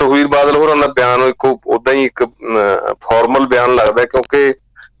ਭਾਵੇਂ ਸੁਖਬੀਰ ਬਾਦਲ ਹੋਰਾਂ ਦਾ ਬਿਆਨ ਇੱਕੋ ਓਦਾਂ ਹੀ ਇੱਕ ਫਾਰਮਲ ਬਿਆਨ ਲੱਗਦਾ, ਕਿਉਂਕਿ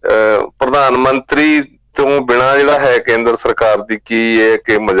ਪ੍ਰਧਾਨ ਮੰਤਰੀ ਤੋਂ ਬਿਨਾਂ ਜਿਹੜਾ ਹੈ ਕੇਂਦਰ ਸਰਕਾਰ ਦੀ ਕੀ ਹੈ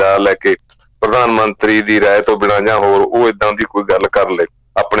ਕਿ ਮਜਾਲ ਹੈ ਕਿ ਪ੍ਰਧਾਨ ਮੰਤਰੀ ਦੀ ਰਾਏ ਤੋਂ ਬਿਨਾਂ ਜਾਂ ਹੋਰ ਉਹ ਏਦਾਂ ਦੀ ਕੋਈ ਗੱਲ ਕਰ ਲੇ,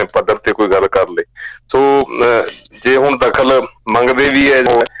 ਆਪਣੇ ਪੱਧਰ ਤੇ ਕੋਈ ਗੱਲ ਕਰ ਲੇ। ਸੋ ਜੇ ਹੁਣ ਦਖਲ ਮੰਗਦੇ ਵੀ ਹੈ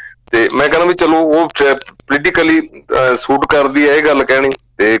ਤੇ ਮੈਂ ਕਹਿੰਦਾ ਵੀ ਚਲੋ ਉਹ ਪੋਲੀਟੀਕਲੀ ਸੂਟ ਕਰਦੀ ਹੈ ਇਹ ਗੱਲ ਕਹਿਣੀ,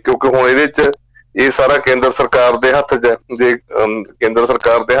 ਤੇ ਕਿਉਂਕਿ ਹੁਣ ਇਹਦੇ ਚ ਇਹ ਸਾਰਾ ਕੇਂਦਰ ਸਰਕਾਰ ਦੇ ਹੱਥ 'ਚ ਹੈ। ਜੇ ਕੇਂਦਰ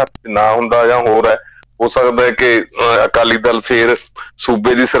ਸਰਕਾਰ ਦੇ ਹੱਥ 'ਚ ਨਾ ਹੁੰਦਾ ਜਾਂ ਹੋਰ ਹੈ, ਹੋ ਸਕਦਾ ਹੈ ਕਿ ਅਕਾਲੀ ਦਲ ਫੇਰ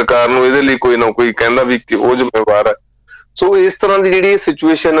ਸੂਬੇ ਦੀ ਸਰਕਾਰ ਨੂੰ ਇਹਦੇ ਲਈ ਕੋਈ ਨਾ ਕੋਈ ਕਹਿੰਦਾ ਵੀ ਕਿ ਉਹ ਜ਼ਿੰਮੇਵਾਰ ਹੈ। ਸੋ ਇਸ ਤਰ੍ਹਾਂ ਦੀ ਜਿਹੜੀ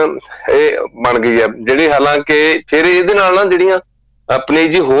ਸਿਚੁਏਸ਼ਨ ਇਹ ਬਣ ਗਈ ਹੈ, ਜਿਹੜੀ ਹਾਲਾਂਕਿ ਫਿਰ ਇਹਦੇ ਨਾਲ ਨਾ ਜਿਹੜੀਆਂ ਆਪਣੀ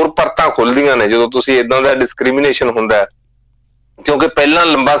ਜੀ ਹੋਰ ਪਰਤਾਂ ਖੁੱਲਦੀਆਂ ਨੇ ਜਦੋਂ ਤੁਸੀਂ ਏਦਾਂ ਦਾ ਡਿਸਕ੍ਰਿਮੀਨੇਸ਼ਨ ਹੁੰਦਾ। ਕਿਉਂਕਿ ਪਹਿਲਾਂ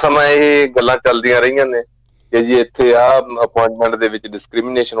ਲੰਬਾ ਸਮਾਂ ਇਹ ਗੱਲਾਂ ਚੱਲਦੀਆਂ ਰਹੀਆਂ ਨੇ ਕਿ ਜੀ ਇੱਥੇ ਆਹ ਅਪੁਆਇੰਟਮੈਂਟ ਦੇ ਵਿੱਚ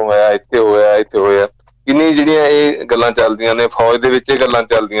ਡਿਸਕ੍ਰਿਮੀਨੇਸ਼ਨ ਹੋਇਆ, ਇੱਥੇ ਹੋਇਆ, ਇੱਥੇ ਹੋਇਆ, ਕਿੰਨੀ ਜਿਹੜੀਆਂ ਇਹ ਗੱਲਾਂ ਚੱਲਦੀਆਂ ਨੇ, ਫੌਜ ਦੇ ਵਿੱਚ ਇਹ ਗੱਲਾਂ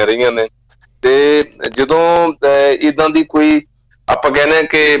ਚੱਲਦੀਆਂ ਰਹੀਆਂ ਨੇ। ਤੇ ਜਦੋਂ ਏਦਾਂ ਦੀ ਕੋਈ ਆਪਾਂ ਕਹਿੰਦੇ ਹਾਂ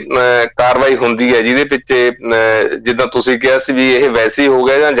ਕਿ ਕਾਰਵਾਈ ਹੁੰਦੀ ਹੈ ਜਿਹਦੇ ਪਿੱਛੇ ਜਿੱਦਾਂ ਤੁਸੀਂ ਕਿਹਾ ਸੀ ਵੀ ਇਹ ਵੈਸੇ ਹੀ ਹੋ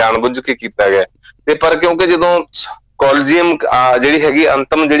ਗਿਆ ਜਾਂ ਜਾਣਬੁੱਝ ਕੇ ਕੀਤਾ ਗਿਆ, ਤੇ ਪਰ ਕਿਉਂਕਿ ਜਦੋਂ ਕੋਲਜੀਅਮ ਜਿਹੜੀ ਹੈਗੀ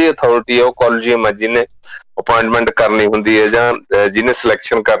ਅੰਤਮ ਜਿਹੜੀ ਅਥਾਰਟੀ ਹੈ ਉਹ ਕੋਲਜੀਅਮ ਹੈ ਜਿਹਨੇ ਅਪੁਆਇੰਟਮੈਂਟ ਕਰਨੀ ਹੁੰਦੀ ਹੈ ਜਾਂ ਜਿਹਨੇ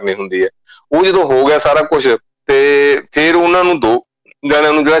ਸਿਲੈਕਸ਼ਨ ਕਰਨੀ ਹੁੰਦੀ ਹੈ, ਉਹ ਜਦੋਂ ਹੋ ਗਿਆ ਸਾਰਾ ਕੁਛ ਤੇ ਫਿਰ ਉਹਨਾਂ ਨੂੰ 2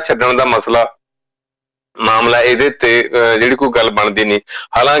 ਜਣਿਆਂ ਨੂੰ ਜਿਹੜਾ ਛੱਡਣ ਦਾ ਮਾਮਲਾ ਇਹਦੇ ਤੇ ਜਿਹੜੀ ਕੋਈ ਗੱਲ ਬਣਦੀ ਨਹੀਂ।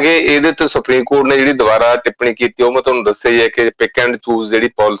 ਹਾਲਾਂਕਿ ਇਹਦੇ ਤੇ ਸੁਪਰੀਮ ਕੋਰਟ ਨੇ ਜਿਹੜੀ ਦੁਬਾਰਾ ਟਿੱਪਣੀ ਕੀਤੀ ਉਹ ਮੈਂ ਤੁਹਾਨੂੰ ਦੱਸਿਆ ਹੀ ਹੈ ਕਿ ਪਿਕ ਐਂਡ ਚੂਜ਼ ਜਿਹੜੀ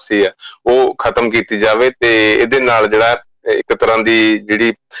ਪਾਲਿਸੀ ਹੈ ਉਹ ਖਤਮ ਕੀਤੀ ਜਾਵੇ ਤੇ ਇਹਦੇ ਨਾਲ ਜਿਹੜਾ ਇੱਕ ਤਰ੍ਹਾਂ ਦੀ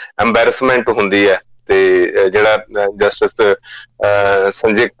ਜਿਹੜੀ ਐम्बैरसमेंट ਹੁੰਦੀ ਹੈ ਤੇ ਜਿਹੜਾ ਜਸਟਿਸ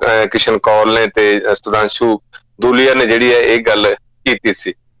ਸੰਜੇ ਕਿਸ਼ਨ ਕੌਲ ਨੇ ਤੇ ਸੁਧਾਂਸ਼ੂ ਦੁਲੀਆ ਨੇ ਜਿਹੜੀ ਹੈ ਇਹ ਗੱਲ ਕੀਤੀ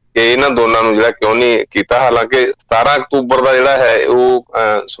ਸੀ ਕਿ ਇਹਨਾਂ ਦੋਨਾਂ ਨੂੰ ਜਿਹੜਾ ਕਿਉਂ ਨਹੀਂ ਕੀਤਾ। ਹਾਲਾਂਕਿ 17 ਅਕਤੂਬਰ ਦਾ ਜਿਹੜਾ ਹੈ ਉਹ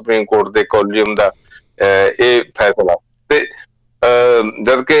ਸੁਪਰੀਮ ਕੋਰਟ ਦੇ ਕੋਲੀਜੀਅਮ ਦਾ ਇਹ ਫੈਸਲਾ ਤੇ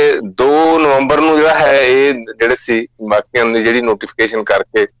ਜਦ ਕਿ 2 ਨਵੰਬਰ ਨੂੰ ਜਿਹੜਾ ਹੈ ਇਹ ਜਿਹੜੇ ਸੀ ਬਾਕੀਆਂ ਦੀ ਜਿਹੜੀ ਨੋਟੀਫਿਕੇਸ਼ਨ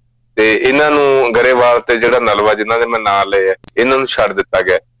ਕਰਕੇ ਤੇ ਇਹਨਾਂ ਨੂੰ ਗਰੇਵਾਲ ਤੇ ਜਿਹੜਾ ਨਲਵਾ ਜਿਨ੍ਹਾਂ ਦੇ ਮੈਂ ਨਾਂ ਲਏ ਆ ਇਹਨਾਂ ਨੂੰ ਛੱਡ ਦਿੱਤਾ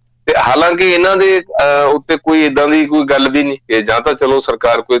ਗਿਆ। ਤੇ ਹਾਲਾਂਕਿ ਇਹਨਾਂ ਦੇ ਉੱਤੇ ਕੋਈ ਏਦਾਂ ਦੀ ਕੋਈ ਗੱਲ ਵੀ ਨਹੀਂ ਕਿ ਜਾਂ ਤਾਂ ਚਲੋ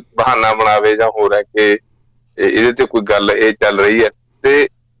ਸਰਕਾਰ ਕੋਈ ਬਹਾਨਾ ਬਣਾਵੇ ਜਾਂ ਹੋਰ ਹੈ ਕਿ ਇਹਦੇ ਤੇ ਕੋਈ ਗੱਲ ਇਹ ਚੱਲ ਰਹੀ ਹੈ। ਤੇ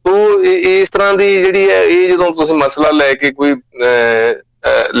ਤੋ ਇਸ ਤਰ੍ਹਾਂ ਦੀ ਜਿਹੜੀ ਹੈ ਇਹ ਜਦੋਂ ਤੁਸੀਂ ਮਸਲਾ ਲੈ ਕੇ ਕੋਈ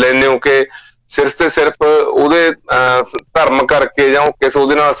ਲੈਂਦੇ ਹੋ ਕਿ ਸਿਰਫ ਤੇ ਸਿਰਫ ਉਹਦੇ ਧਰਮ ਕਰਕੇ ਜਾਂ ਉਹ ਕਿਸੇ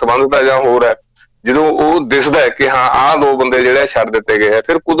ਉਹਦੇ ਨਾਲ ਸੰਬੰਧਤ ਹੈ ਜਾਂ ਹੋਰ ਹੈ, ਜਦੋਂ ਉਹ ਦਿਸਦਾ ਹੈ ਕਿ ਹਾਂ ਆਹ 2 ਬੰਦੇ ਜਿਹੜੇ ਛੱਡ ਦਿੱਤੇ ਗਏ ਹੈ,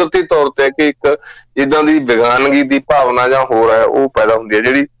 ਫਿਰ ਕੁਦਰਤੀ ਤੌਰ ਤੇ ਕਿ ਇੱਕ ਏਦਾਂ ਦੀ ਵਿਗਾਨਗੀ ਦੀ ਭਾਵਨਾ ਜਾਂ ਹੋਰ ਹੈ ਉਹ ਪੈਦਾ ਹੁੰਦੀ ਹੈ।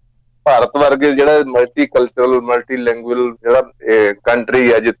 ਜਿਹੜੀ ਭਾਰਤ ਵਰਗੇ ਜਿਹੜਾ ਮਲਟੀ ਕਲਚਰਲ ਮਲਟੀ ਲੈਂਗੁਏਜ ਜਿਹੜਾ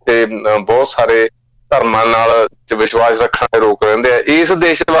ਕੰਟਰੀ ਹੈ ਜਿੱਥੇ ਬਹੁਤ ਸਾਰੇ ਧਰਮਾਂ ਨਾਲ ਵਿਸ਼ਵਾਸ ਰੱਖਣ ਦੇ ਲੋਕ ਰਹਿੰਦੇ ਆ, ਇਸ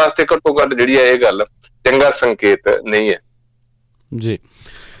ਦੇਸ਼ ਵਾਸਤੇ ਘੱਟੋ ਘੱਟ ਜਿਹੜੀ ਹੈ ਇਹ ਗੱਲ ਚੰਗਾ ਸੰਕੇਤ ਨਹੀਂ ਹੈ ਜੀ।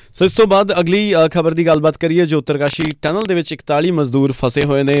 ਸੋ ਇਸ ਤੋਂ ਬਾਅਦ ਅਗਲੀ ਖਬਰ ਦੀ ਗੱਲਬਾਤ ਕਰੀਏ ਜੋ ਉੱਤਰਕਾਸ਼ੀ ਟਨਲ ਦੇ ਵਿੱਚ 41 ਮਜ਼ਦੂਰ ਫਸੇ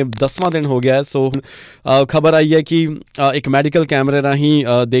ਹੋਏ ਨੇ, 10ਵਾਂ ਦਿਨ ਹੋ ਗਿਆ ਹੈ। ਸੋ ਖਬਰ ਆਈ ਹੈ ਕਿ ਇੱਕ ਮੈਡੀਕਲ ਕੈਮਰੇ ਰਾਹੀਂ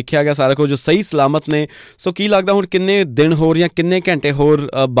ਦੇਖਿਆ ਗਿਆ ਸਾਰਾ ਕੁਝ ਸਹੀ ਸਲਾਮਤ ਨੇ। ਸੋ ਕੀ ਲੱਗਦਾ ਹੁਣ ਕਿੰਨੇ ਦਿਨ ਹੋਰ ਜਾਂ ਕਿੰਨੇ ਘੰਟੇ ਹੋਰ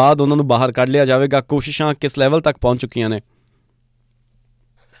ਬਾਅਦ ਉਹਨਾਂ ਨੂੰ ਬਾਹਰ ਕੱਢ ਲਿਆ ਜਾਵੇਗਾ? ਕੋਸ਼ਿਸ਼ਾਂ ਕਿਸ ਲੈਵਲ ਤੱਕ ਪਹੁੰਚ ਚੁੱਕੀਆਂ ਨੇ?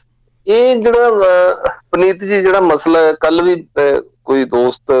 ਇਹ ਜਿਹੜਾ ਪੁਨੀਤ ਜੀ ਜਿਹੜਾ ਮਸਲਾ ਕੱਲ ਵੀ ਕੋਈ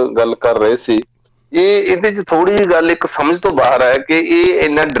ਦੋਸਤ ਗੱਲ ਕਰ ਰਹੇ ਸੀ, ਇਹਦੇ ਚ ਥੋੜੀ ਜਿਹੀ ਗੱਲ ਇੱਕ ਸਮਝ ਤੋਂ ਬਾਹਰ ਹੈ ਕਿ ਇਹ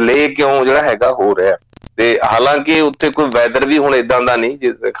ਇੰਨਾ ਡਿਲੇ ਕਿਉਂ ਜਿਹੜਾ ਹੈਗਾ ਹੋ ਰਿਹਾ। ਤੇ ਹਾਲਾਂਕਿ ਉੱਥੇ ਕੋਈ ਵੈਦਰ ਵੀ ਹੁਣ ਏਦਾਂ ਦਾ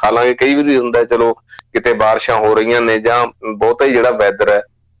ਨਹੀਂ, ਹਾਲਾਂਕਿ ਕਈ ਵਾਰੀ ਹੁੰਦਾ ਚਲੋ ਕਿਤੇ ਬਾਰਿਸ਼ਾਂ ਹੋ ਰਹੀਆਂ ਨੇ ਜਾਂ ਬਹੁਤਾ ਹੀ ਜਿਹੜਾ ਵੈਦਰ ਹੈ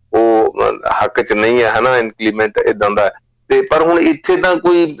ਉਹ ਹੱਕ ਚ ਨਹੀਂ ਹੈ ਹਨਾ, ਇਨਕਲੀਮੈਂਟ ਏਦਾਂ ਦਾ। ਤੇ ਪਰ ਹੁਣ ਇੱਥੇ ਤਾਂ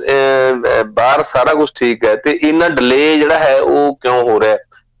ਕੋਈ ਬਾਹਰ ਸਾਰਾ ਕੁਛ ਠੀਕ ਹੈ ਤੇ ਇੰਨਾ ਡਿਲੇ ਜਿਹੜਾ ਹੈ ਉਹ ਕਿਉਂ ਹੋ ਰਿਹਾ?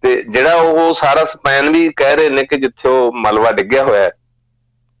 ਤੇ ਜਿਹੜਾ ਉਹ ਸਾਰਾ ਸਪੈਨ ਵੀ ਕਹਿ ਰਹੇ ਨੇ ਕਿ ਜਿੱਥੇ ਉਹ ਮਲਬਾ ਡਿੱਗਿਆ ਹੋਇਆ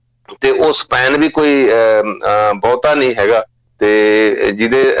ਤੇ ਉਹ ਸਪੈਨ ਵੀ ਕੋਈ ਬਹੁਤਾ ਨਹੀਂ ਹੈਗਾ ਤੇ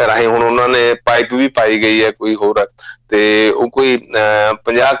ਜਿਹਦੇ ਰਾਹੀਂ ਹੁਣ ਉਹਨਾਂ ਨੇ ਪਾਈਪ ਵੀ ਪਾਈ ਗਈ ਹੈ ਕੋਈ ਹੋਰ ਤੇ ਉਹ ਕੋਈ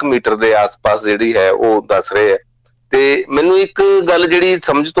 50 ਮੀਟਰ ਦੇ ਆਸ-ਪਾਸ ਜਿਹੜੀ ਹੈ ਉਹ ਦੱਸ ਰਹੇ ਹੈ। ਤੇ ਮੈਨੂੰ ਇੱਕ ਗੱਲ ਜਿਹੜੀ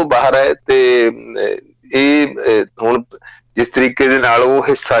ਸਮਝ ਤੋਂ ਬਾਹਰ ਹੈ ਤੇ ਇਹ ਹੁਣ ਜਿਸ ਤਰੀਕੇ ਦੇ ਨਾਲ ਉਹ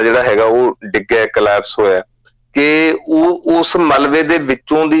ਹਿੱਸਾ ਜਿਹੜਾ ਹੈਗਾ ਉਹ ਡਿੱਗਿਆ ਕਲੈਪਸ ਹੋਇਆ ਕਿ ਉਹ ਉਸ ਮਲਬੇ ਦੇ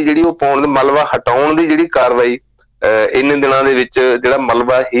ਵਿੱਚੋਂ ਦੀ ਜਿਹੜੀ ਉਹ ਪਾਉਣ ਮਲਬਾ ਹਟਾਉਣ ਦੀ ਜਿਹੜੀ ਕਾਰਵਾਈ ਇੰਨੇ ਦਿਨਾਂ ਦੇ ਵਿੱਚ ਜਿਹੜਾ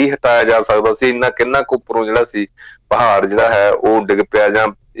ਮਲਬਾ ਹੀ ਹਟਾਇਆ ਜਾ ਸਕਦਾ ਸੀ। ਇੰਨਾ ਕਿੰਨਾ ਕੁ ਉੱਪਰੋਂ ਜਿਹੜਾ ਸੀ ਪਹਾੜ ਜਿਹੜਾ ਹੈ ਉਹ ਡਿੱਗ ਪਿਆ ਜਾਂ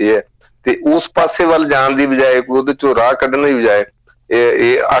ਇਹ ਹੈ ਤੇ ਉਸ ਪਾਸੇ ਵੱਲ ਜਾਣ ਦੀ ਬਜਾਏ ਉਹਦੇ ਚੋਂ ਰਾਹ ਕੱਢਣ ਦੀ ਬਜਾਏ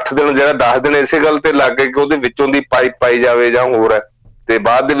ਇਹ 8 ਦਿਨ ਜਿਹੜਾ 10 ਦਿਨ ਇਸੇ ਗੱਲ ਤੇ ਲੱਗ ਗਏ ਕਿ ਉਹਦੇ ਵਿੱਚੋਂ ਦੀ ਪਾਈਪ ਪਾਈ ਜਾਵੇ ਜਾਂ ਹੋਰ ਹੈ। ਤੇ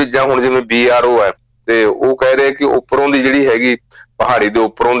ਬਾਅਦ ਦੇ ਵਿੱਚ ਜਾਂ ਹੁਣ ਜਿਵੇਂ BRO ਹੈ ਤੇ ਉਹ ਕਹਿ ਰਹੇ ਕਿ ਉੱਪਰੋਂ ਦੀ ਜਿਹੜੀ ਹੈਗੀ ਪਹਾੜੀ ਦੇ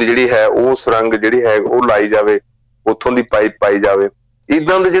ਉੱਪਰੋਂ ਦੀ ਜਿਹੜੀ ਹੈ ਉਹ ਸੁਰੰਗ ਜਿਹੜੀ ਹੈ ਉਹ ਲਾਈ ਜਾਵੇ, ਉੱਥੋਂ ਦੀ ਪਾਈਪ ਪਾਈ ਜਾਵੇ।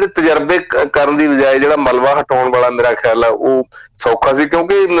 ਇੱਦਾਂ ਦੇ ਜਿਹੜੇ ਤਜਰਬੇ ਕਰਨ ਦੀ ਬਜਾਏ ਜਿਹੜਾ ਮਲਬਾ ਹਟਾਉਣ ਵਾਲਾ ਮੇਰਾ ਖਿਆਲ ਹੈ ਉਹ ਸੌਖਾ ਸੀ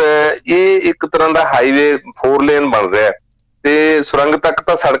ਕਿਉਂਕਿ ਇਹ ਇੱਕ ਤਰ੍ਹਾਂ ਦਾ ਹਾਈਵੇ 4 ਲੇਨ ਬਣ ਰਿਹਾ ਤੇ ਸੁਰੰਗ ਤੱਕ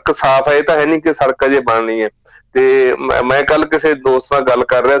ਤਾਂ ਸੜਕ ਸਾਫ਼ ਹੈ, ਇਹ ਤਾਂ ਹੈ ਨਹੀਂ ਕਿ ਸੜਕ ਅਜੇ ਬਣਨੀ ਹੈ। ਤੇ ਮੈਂ ਕੱਲ ਕਿਸੇ ਦੋਸਤ ਨਾਲ ਗੱਲ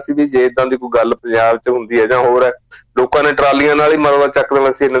ਕਰ ਰਿਹਾ ਸੀ ਵੀ ਜੇ ਏਦਾਂ ਦੀ ਕੋਈ ਗੱਲ ਪੰਜਾਬ 'ਚ ਹੁੰਦੀ ਹੈ ਜਾਂ ਹੋਰ ਹੈ, ਲੋਕਾਂ ਨੇ ਟਰਾਲੀਆਂ ਨਾਲ ਹੀ ਮਲਬਾ ਚੱਕ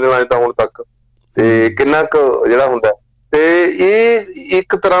ਦੇਣਾ ਸੀ ਇਹਨਾਂ ਦਿਨਾਂ 'ਚ ਤਾਂ ਹੁਣ ਤੱਕ, ਤੇ ਕਿੰਨਾ ਕੁ ਜਿਹੜਾ ਹੁੰਦਾ। ਤੇ ਇਹ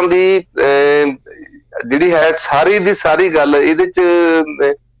ਇੱਕ ਤਰ੍ਹਾਂ ਦੀ ਜਿਹੜੀ ਹੈ ਸਾਰੀ ਦੀ ਸਾਰੀ ਗੱਲ ਇਹਦੇ 'ਚ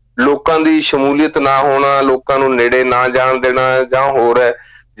ਲੋਕਾਂ ਦੀ ਸ਼ਮੂਲੀਅਤ ਨਾ ਹੋਣਾ, ਲੋਕਾਂ ਨੂੰ ਨੇੜੇ ਨਾ ਜਾਣ ਦੇਣਾ ਜਾਂ ਹੋਰ ਹੈ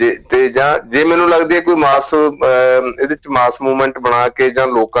ਜੇ ਮੈਨੂੰ ਲੱਗਦੀ ਹੈ ਕੋਈ ਮਾਸ ਇਹਦੇ 'ਚ ਮਾਸ ਮੂਵਮੈਂਟ ਬਣਾ ਕੇ ਜਾਂ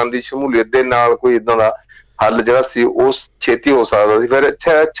ਲੋਕਾਂ ਦੀ ਸ਼ਮੂਲੀਅਤ ਦੇ ਨਾਲ ਕੋਈ ਏਦਾਂ ਦਾ ਹੱਲ ਜਿਹੜਾ ਸੀ ਉਹ ਛੇਤੀ ਹੋ ਸਕਦਾ ਸੀ। ਫਿਰ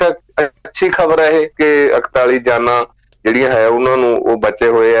ਅੱਛੀ ਖਬਰ ਹੈ ਇਹ ਕਿ 41 ਜਾਨਾਂ ਜਿਹੜੀਆਂ ਹੈ ਉਹਨਾਂ ਨੂੰ ਉਹ ਬਚੇ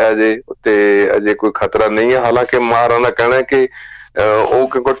ਹੋਏ ਆ ਅਜੇ ਤੇ ਅਜੇ ਕੋਈ ਖਤਰਾ ਨਹੀਂ ਹੈ। ਹਾਲਾਂਕਿ ਮਾਹਰਾਂ ਦਾ ਕਹਿਣਾ ਹੈ ਕਿ ਉਹ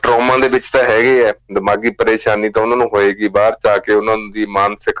ਕਿਉਂਕਿ ਟਰੋਮਾ ਦੇ ਵਿੱਚ ਤਾਂ ਹੈਗੇ ਆ, ਦਿਮਾਗੀ ਪਰੇਸ਼ਾਨੀ ਤਾਂ ਉਹਨਾਂ ਨੂੰ ਹੋਏਗੀ, ਬਾਹਰ ਚ ਆ ਕੇ ਉਹਨਾਂ ਦੀ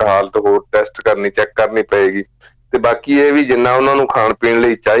ਮਾਨਸਿਕ ਹਾਲਤ ਹੋਰ ਟੈਸਟ ਕਰਨੀ ਚੈੱਕ ਕਰਨੀ ਪਏਗੀ। ਤੇ ਬਾਕੀ ਇਹ ਵੀ ਜਿੰਨਾ ਉਹਨਾਂ ਨੂੰ ਖਾਣ ਪੀਣ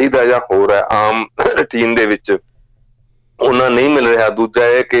ਲਈ ਚਾਹੀਦਾ ਜਾਂ ਹੋਰ ਹੈ ਆਮ ਰੂਟੀਨ ਦੇ ਵਿੱਚ ਉਹਨਾਂ ਨਹੀਂ ਮਿਲ ਰਿਹਾ। ਦੂਜਾ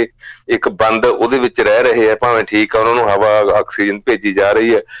ਇਹ ਕਿ ਇੱਕ ਬੰਦ ਉਹਦੇ ਵਿੱਚ ਰਹਿ ਰਹੇ ਆ, ਭਾਵੇਂ ਠੀਕ ਆ ਉਹਨਾਂ ਨੂੰ ਹਵਾ ਆਕਸੀਜਨ ਭੇਜੀ ਜਾ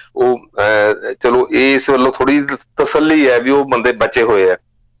ਰਹੀ ਹੈ, ਉਹ ਚਲੋ ਇਸ ਵੱਲੋਂ ਥੋੜੀ ਤਸੱਲੀ ਹੈ ਵੀ ਉਹ ਬੰਦੇ ਬਚੇ ਹੋਏ ਆ।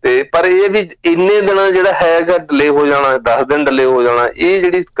 ਤੇ ਪਰ ਇਹ ਵੀ ਇੰਨੇ ਦਿਨਾਂ ਜਿਹੜਾ ਹੈਗਾ ਡਿਲੇ ਹੋ ਜਾਣਾ, 10 ਦਿਨ ਡਿਲੇ ਹੋ ਜਾਣਾ, ਇਹ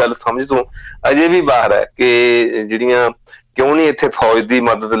ਜਿਹੜੀ ਗੱਲ ਸਮਝ ਤੋਂ ਅਜੇ ਵੀ ਬਾਹਰ ਹੈ ਕਿ ਜਿਹੜੀਆਂ ਕਿਉਂ ਨਹੀਂ ਇੱਥੇ ਫੌਜ ਦੀ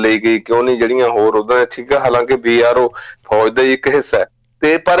ਮਦਦ ਲਈ ਗਈ, ਕਿਉਂ ਨਹੀਂ ਜਿਹੜੀਆਂ ਹੋਰ ਉਹਦਾ, ਠੀਕ ਹੈ, ਹਾਲਾਂਕਿ BRO ਫੌਜ ਦਾ ਹੀ ਇੱਕ ਹਿੱਸਾ ਹੈ,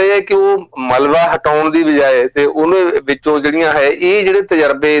 ਤੇ ਪਰ ਇਹ ਹੈ ਕਿ ਉਹ ਮਲਬਾ ਹਟਾਉਣ ਦੀ ਬਜਾਏ ਤੇ ਉਹਨੇ ਵਿੱਚੋਂ ਜਿਹੜੀਆਂ ਹੈ ਇਹ ਜਿਹੜੇ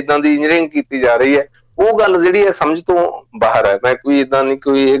ਤਜਰਬੇ ਏਦਾਂ ਦੀ ਇੰਜੀਨੀਅਰਿੰਗ ਕੀਤੀ ਜਾ ਰਹੀ ਹੈ, ਉਹ ਗੱਲ ਜਿਹੜੀ ਹੈ ਸਮਝ ਤੋਂ ਬਾਹਰ ਹੈ। ਮੈਂ ਕੋਈ ਏਦਾਂ ਨਹੀਂ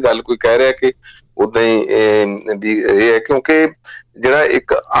ਕੋਈ ਇਹ ਗੱਲ ਕੋਈ ਕਹਿ ਰਿਹਾ ਕਿ ਉਦਾਂ ਹੀ ਇਹ ਹੈ, ਕਿਉਂਕਿ ਜਿਹੜਾ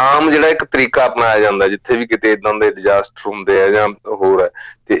ਇੱਕ ਆਮ ਜਿਹੜਾ ਇੱਕ ਤਰੀਕਾ ਅਪਣਾਇਆ ਜਾਂਦਾ ਜਿੱਥੇ ਵੀ ਕਿਤੇ ਏਦਾਂ ਦੇ ਡਿਜ਼ਾਸਟਰ ਹੁੰਦੇ ਆ ਜਾਂ ਹੋਰ ਹੈ,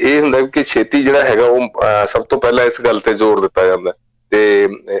 ਤੇ ਇਹ ਹੁੰਦਾ ਕਿ ਛੇਤੀ ਜਿਹੜਾ ਹੈਗਾ ਉਹ ਸਭ ਤੋਂ ਪਹਿਲਾਂ ਇਸ ਗੱਲ ਤੇ ਜ਼ੋਰ ਦਿੱਤਾ ਜਾਂਦਾ ਤੇ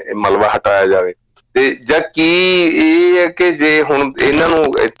ਮਲਬਾ ਹਟਾਇਆ ਜਾਵੇ। ਤੇ ਜਾਂ ਕੀ ਇਹ ਹੈ ਕਿ ਜੇ ਹੁਣ ਇਹਨਾਂ ਨੂੰ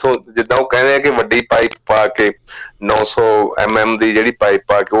ਇੱਥੋਂ ਜਿੱਦਾਂ ਉਹ ਕਹਿੰਦੇ ਆ ਕਿ ਵੱਡੀ ਪਾਈਪ ਪਾ ਕੇ 900 mm ਦੀ ਜਿਹੜੀ ਪਾਈਪ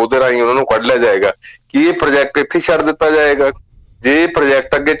ਪਾ ਕੇ ਉਹਦੇ ਰਾਹੀਂ ਉਹਨਾਂ ਨੂੰ ਕੱਢ ਲਿਆ ਜਾਏਗਾ, ਕੀ ਇਹ ਪ੍ਰੋਜੈਕਟ ਇੱਥੇ ਛੱਡ ਦਿੱਤਾ ਜਾਏਗਾ? ਜੇ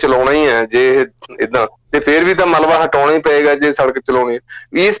ਪ੍ਰੋਜੈਕਟ ਅੱਗੇ ਚਲਾਉਣਾ ਹੀ ਹੈ ਜੇ ਏਦਾਂ, ਤੇ ਫੇਰ ਵੀ ਤਾਂ ਮਲਬਾ ਹਟਾਉਣਾ ਹੀ ਪਏਗਾ ਜੇ ਸੜਕ ਚਲਾਉਣੀ ਹੈ।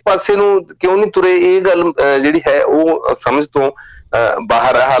 ਇਸ ਪਾਸੇ ਨੂੰ ਕਿਉਂ ਨਹੀਂ ਤੁਰੇ, ਇਹ ਗੱਲ ਜਿਹੜੀ ਹੈ ਉਹ ਸਮਝ ਤੋਂ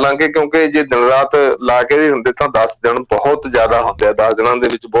ਬਾਹਰ ਹੈ। ਹਾਲਾਂਕਿ ਕਿਉਂਕਿ ਜੇ ਦਿਨ ਰਾਤ ਲਾ ਕੇ ਹੁੰਦੇ ਤਾਂ 10 ਦਿਨ ਬਹੁਤ ਜ਼ਿਆਦਾ ਹੁੰਦੇ ਆ, 10 ਦਿਨਾਂ ਦੇ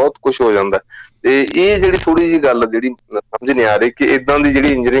ਵਿੱਚ ਬਹੁਤ ਕੁਛ ਹੋ ਜਾਂਦਾ, ਤੇ ਇਹ ਜਿਹੜੀ ਥੋੜੀ ਜਿਹੀ ਗੱਲ ਜਿਹੜੀ ਸਮਝ ਨਹੀਂ ਆ ਰਹੀ ਕਿ ਏਦਾਂ ਦੀ ਜਿਹੜੀ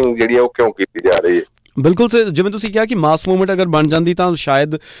ਇੰਜੀਨੀਅਰਿੰਗ ਜਿਹੜੀ ਆ ਉਹ ਕਿਉਂ ਕੀਤੀ ਜਾ ਰਹੀ ਹੈ। ਬਿਲਕੁਲ ਸਰ, ਜਿਵੇਂ ਤੁਸੀਂ ਕਿਹਾ ਕਿ ਮਾਸ ਮੂਵਮੈਂਟ ਅਗਰ ਬਣ ਜਾਂਦੀ ਤਾਂ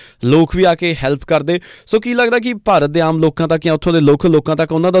ਸ਼ਾਇਦ ਲੋਕ ਵੀ ਆ ਕੇ ਹੈਲਪ ਕਰਦੇ। ਸੋ ਕੀ ਲੱਗਦਾ ਕਿ ਭਾਰਤ ਦੇ ਆਮ ਲੋਕਾਂ ਤੱਕ ਜਾਂ ਉੱਥੋਂ ਦੇ ਲੋਕਲ ਲੋਕਾਂ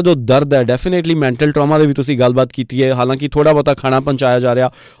ਤੱਕ ਉਹਨਾਂ ਦਾ ਜੋ ਦਰਦ ਹੈ, ਡੈਫੀਨੇਟਲੀ ਮੈਂਟਲ ਟਰਾਮਾ ਦੇ ਵੀ ਤੁਸੀਂ ਗੱਲਬਾਤ ਕੀਤੀ ਹੈ, ਹਾਲਾਂਕਿ ਥੋੜ੍ਹਾ ਬਹੁਤਾ ਖਾਣਾ ਪਹੁੰਚਾਇਆ ਜਾ ਰਿਹਾ,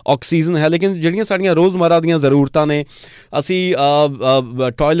 ਆਕਸੀਜਨ ਹੈ, ਲੇਕਿਨ ਜਿਹੜੀਆਂ ਸਾਡੀਆਂ ਰੋਜ਼ਮਰਾ ਦੀਆਂ ਜ਼ਰੂਰਤਾਂ ਨੇ, ਅਸੀਂ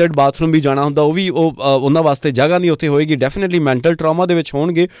ਟੋਇਲਟ ਬਾਥਰੂਮ ਵੀ ਜਾਣਾ ਹੁੰਦਾ, ਉਹ ਵੀ ਉਹਨਾਂ ਵਾਸਤੇ ਜਗ੍ਹਾ ਨਹੀਂ ਉੱਥੇ ਹੋਏਗੀ, ਡੈਫੀਨੇਟਲੀ ਮੈਂਟਲ ਟਰਾਮਾ ਦੇ ਵਿੱਚ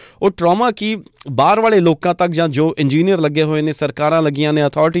ਹੋਣਗੇ। ਉਹ ਟਰਾਮਾ ਕੀ ਬਾਹਰ ਵਾਲੇ ਲੋਕਾਂ ਤੱਕ ਜਾਂ ਜੋ ਇੰਜੀਨੀਅਰ ਲੱਗੇ ਹੋਏ ਨੇ, ਸਰਕਾਰਾਂ ਲੱਗੀਆਂ ਨੇ,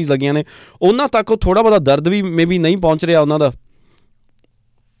 ਅਥਾਰਟੀਜ਼ ਲੱਗੀਆਂ ਨੇ, ਉਹਨਾਂ ਤੱਕ ਉਹ ਥੋੜ੍ਹਾ ਬਹੁਤਾ ਦਰਦ ਵੀ ਮੇਬੀ ਨਹੀਂ ਪਹੁੰਚ ਰਿਹਾ ਉਹਨਾਂ ਦਾ?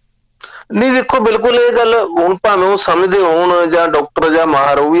 ਨਹੀਂ ਦੇਖੋ, ਬਿਲਕੁਲ ਇਹ ਗੱਲ ਹੁਣ ਭਾਵੇਂ ਉਹ ਸਮਝਦੇ ਹੋਣ ਜਾਂ ਡਾਕਟਰ ਜਾਂ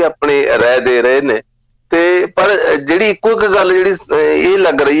ਮਾਹਰ ਉਹ ਵੀ ਆਪਣੀ ਰਾਏ ਦੇ ਰਹੇ ਨੇ, ਤੇ ਪਰ ਜਿਹੜੀ ਇੱਕੋ ਇੱਕ ਗੱਲ ਜਿਹੜੀ ਇਹ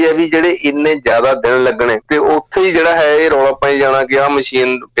ਲੱਗ ਰਹੀ ਹੈ ਵੀ ਜਿਹੜੇ ਇੰਨੇ ਜ਼ਿਆਦਾ ਦਿਨ ਲੱਗਣੇ ਤੇ ਉੱਥੇ ਹੀ ਜਿਹੜਾ ਹੈ ਇਹ ਰੌਲਾ ਪਾਈ ਜਾਣਾ ਕਿ ਆਹ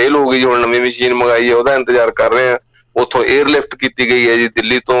ਮਸ਼ੀਨ ਫੇਲ ਹੋ ਗਈ, ਹੁਣ ਨਵੀਂ ਮਸ਼ੀਨ ਮੰਗਾਈ ਹੈ ਉਹਦਾ ਇੰਤਜ਼ਾਰ ਕਰ ਰਹੇ ਆ, ਉੱਥੋਂ ਏਅਰਲਿਫਟ ਕੀਤੀ ਗਈ ਹੈ ਜੀ,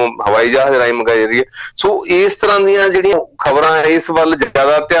 ਦਿੱਲੀ ਤੋਂ ਹਵਾਈ ਜਹਾਜ਼ ਰਾਹੀਂ ਮੰਗਾਈ ਜਾ ਰਹੀ ਹੈ। ਸੋ ਇਸ ਤਰ੍ਹਾਂ ਦੀਆਂ ਜਿਹੜੀਆਂ ਖਬਰਾਂ ਇਸ ਵੱਲ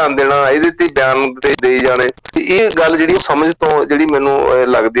ਜ਼ਿਆਦਾ ਧਿਆਨ ਦੇਣਾ, ਇਹਦੇ ਤੇ ਬਿਆਨ ਤੇ ਦੇ ਜਾਣੇ, ਤੇ ਇਹ ਗੱਲ ਜਿਹੜੀ ਸਮਝ ਤੋਂ ਜਿਹੜੀ ਮੈਨੂੰ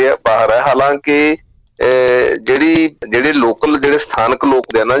ਲੱਗਦੀ ਹੈ ਬਾਹਰ ਹੈ। ਹਾਲਾਂਕਿ ਜਿਹੜੇ ਲੋਕਲ ਜਿਹੜੇ ਸਥਾਨਕ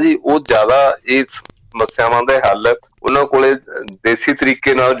ਲੋਕ ਨੇ ਨਾ ਜੀ, ਉਹ ਜ਼ਿਆਦਾ ਇਹ ਸਮੱਸਿਆਵਾਂ ਦੇ ਹੱਲ ਉਹਨਾਂ ਕੋਲੇ ਦੇਸੀ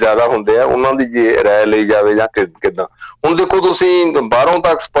ਤਰੀਕੇ ਨਾਲ ਜ਼ਿਆਦਾ ਹੁੰਦੇ ਆ, ਉਹਨਾਂ ਦੀ ਜੇ ਰਾਏ ਲਈ ਜਾਵੇ ਜਾਂ ਕਿੱਦਾਂ। ਹੁਣ ਦੇਖੋ ਤੁਸੀਂ ਬਾਹਰੋਂ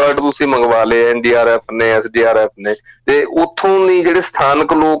ਤਾਂ ਐਕਸਪਰਟ ਤੁਸੀਂ ਮੰਗਵਾ ਲਏ, NDRF ਨੇ, SDRF ਨੇ, ਤੇ ਉੱਥੋਂ ਦੀ ਜਿਹੜੇ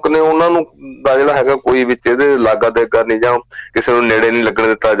ਸਥਾਨਕ ਲੋਕ ਨੇ ਉਹਨਾਂ ਨੂੰ ਦਾ ਜਿਹੜਾ ਹੈਗਾ ਕੋਈ ਵਿੱਚ ਇਹਦੇ ਲਾਗਾ ਦੇਗਾ ਨਹੀਂ ਜਾਂ ਕਿਸੇ ਨੂੰ ਨੇੜੇ ਨਹੀਂ ਲੱਗਣ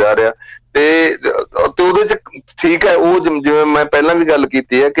ਦਿੱਤਾ ਜਾ ਰਿਹਾ, ਤੇ ਉਹਦੇ ਚ ਠੀਕ ਹੈ, ਉਹ ਜਿਵੇਂ ਮੈਂ ਪਹਿਲਾਂ ਵੀ ਗੱਲ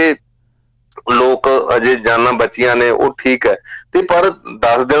ਕੀਤੀ ਹੈ ਕਿ ਲੋਕ ਅਜੇ ਜਾਨਾਂ ਬਚੀਆਂ ਨੇ, ਉਹ ਠੀਕ ਹੈ, ਤੇ ਪਰ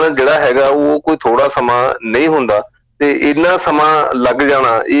 10 ਦਿਨ ਜਿਹੜਾ ਹੈਗਾ ਉਹ ਕੋਈ ਥੋੜਾ ਸਮਾਂ ਨਹੀਂ ਹੁੰਦਾ, ਤੇ ਇੰਨਾ ਸਮਾਂ ਲੱਗ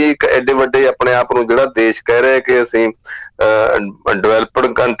ਜਾਣਾ ਇਹ ਇੱਕ ਐਡੇ ਵੱਡੇ ਆਪਣੇ ਆਪ ਨੂੰ ਜਿਹੜਾ ਦੇਸ਼ ਕਹਿ ਰਿਹਾ ਕਿ ਅਸੀਂ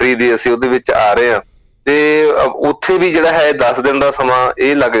ਡਿਵੈਲਪਡ ਕੰਟਰੀ ਦੀ ਅਸੀਂ ਉਹਦੇ ਵਿੱਚ ਆ ਰਹੇ ਹਾਂ, ਤੇ ਉੱਥੇ ਵੀ ਜਿਹੜਾ ਹੈ 10 ਦਿਨ ਦਾ ਸਮਾਂ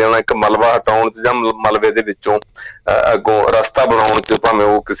ਇਹ ਲੱਗ ਜਾਣਾ ਇੱਕ ਮਲਬਾ ਹਟਾਉਣ ਚ ਜਾਂ ਮਲਬੇ ਦੇ ਵਿੱਚੋਂ ਅੱਗੋਂ ਰਸਤਾ ਬਣਾਉਣ ਚ, ਭਾਵੇਂ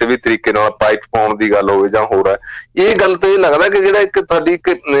ਉਹ ਕਿਸੇ ਵੀ ਤਰੀਕੇ ਨਾਲ ਪਾਈਪ ਪਾਉਣ ਦੀ ਗੱਲ ਹੋਵੇ ਜਾਂ ਹੋਰ ਹੈ। ਇਹ ਗੱਲ ਤੋਂ ਇਹ ਲੱਗਦਾ ਕਿ ਜਿਹੜਾ ਇੱਕ ਤੁਹਾਡੀ ਇੱਕ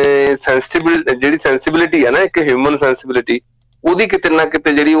ਜਿਹੜੀ ਸੈਂਸਿਬਿਲਿਟੀ ਹੈ ਨਾ, ਇੱਕ ਹਿਊਮਨ ਸੈਂਸਿਬਿਲਿਟੀ, ਉਹਦੀ ਕਿਤੇ ਨਾ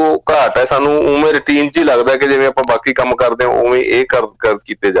ਕਿਤੇ ਜਿਹੜੀ ਉਹ ਘਾਟ ਹੈ। ਸਾਨੂੰ ਉਵੇਂ ਰੂਟੀਨ ਚ ਹੀ ਲੱਗਦਾ ਕਿ ਜਿਵੇਂ ਆਪਾਂ ਬਾਕੀ ਕੰਮ ਕਰਦੇ ਹਾਂ ਉਵੇਂ ਇਹ ਕਰ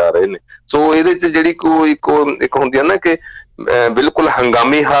ਕੀਤੇ ਜਾ ਰਹੇ ਨੇ। ਸੋ ਇਹਦੇ ਚ ਜਿਹੜੀ ਇੱਕ ਹੁੰਦੀ ਹੈ ਨਾ ਕਿ ਬਿਲਕੁਲ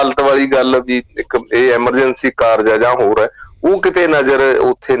ਹੰਗਾਮੀ ਹਾਲਤ ਵਾਲੀ ਗੱਲ ਵੀ ਇੱਕ ਇਹ ਐਮਰਜੈਂਸੀ ਕਾਰਜ ਹੈ ਜਾਂ ਹੋਰ ਹੈ, ਉਹ ਕਿਤੇ ਨਜ਼ਰ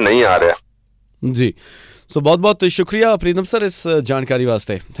ਉੱਥੇ ਨਹੀਂ ਆ ਰਿਹਾ ਜੀ। ਸੋ ਬਹੁਤ ਬਹੁਤ ਸ਼ੁਕਰੀਆ ਪ੍ਰੀਤਮ ਸਰ ਇਸ ਜਾਣਕਾਰੀ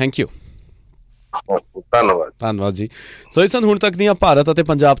ਵਾਸਤੇ, ਥੈਂਕ ਯੂ। ਧੰਨਵਾਦ ਜੀ। ਸੋ ਇਸ ਹੁਣ ਤੱਕ ਦੀਆਂ ਭਾਰਤ ਅਤੇ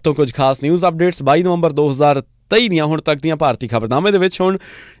ਪੰਜਾਬ ਤੋਂ ਕੁਝ ਖਾਸ ਨਿਊਜ਼ ਅਪਡੇਟਸ 22 ਨਵੰਬਰ 2023 ਦੀਆਂ ਹੁਣ ਤੱਕ ਦੀਆਂ ਭਾਰਤੀ ਖਬਰਨਾਮੇ ਦੇ ਵਿੱਚ। ਹੁਣ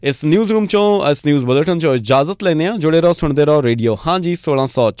ਇਸ ਨਿਊਜ਼ ਰੂਮ ਚੋਂ, ਇਸ ਨਿਊਜ਼ ਬੁਲੇਟਿਨ ਚੋਂ ਇਜਾਜ਼ਤ ਲੈਂਦੇ ਹਾਂ। ਜੁੜੇ ਰਹੋ, ਸੁਣਦੇ ਰਹੋ ਰੇਡੀਓ ਹਾਂਜੀ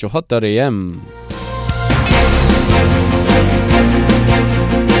 1674 AM।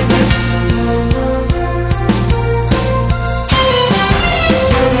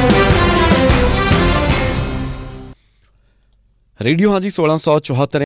 ਰੇਡੀਓ ਹਾਂਜੀ 1674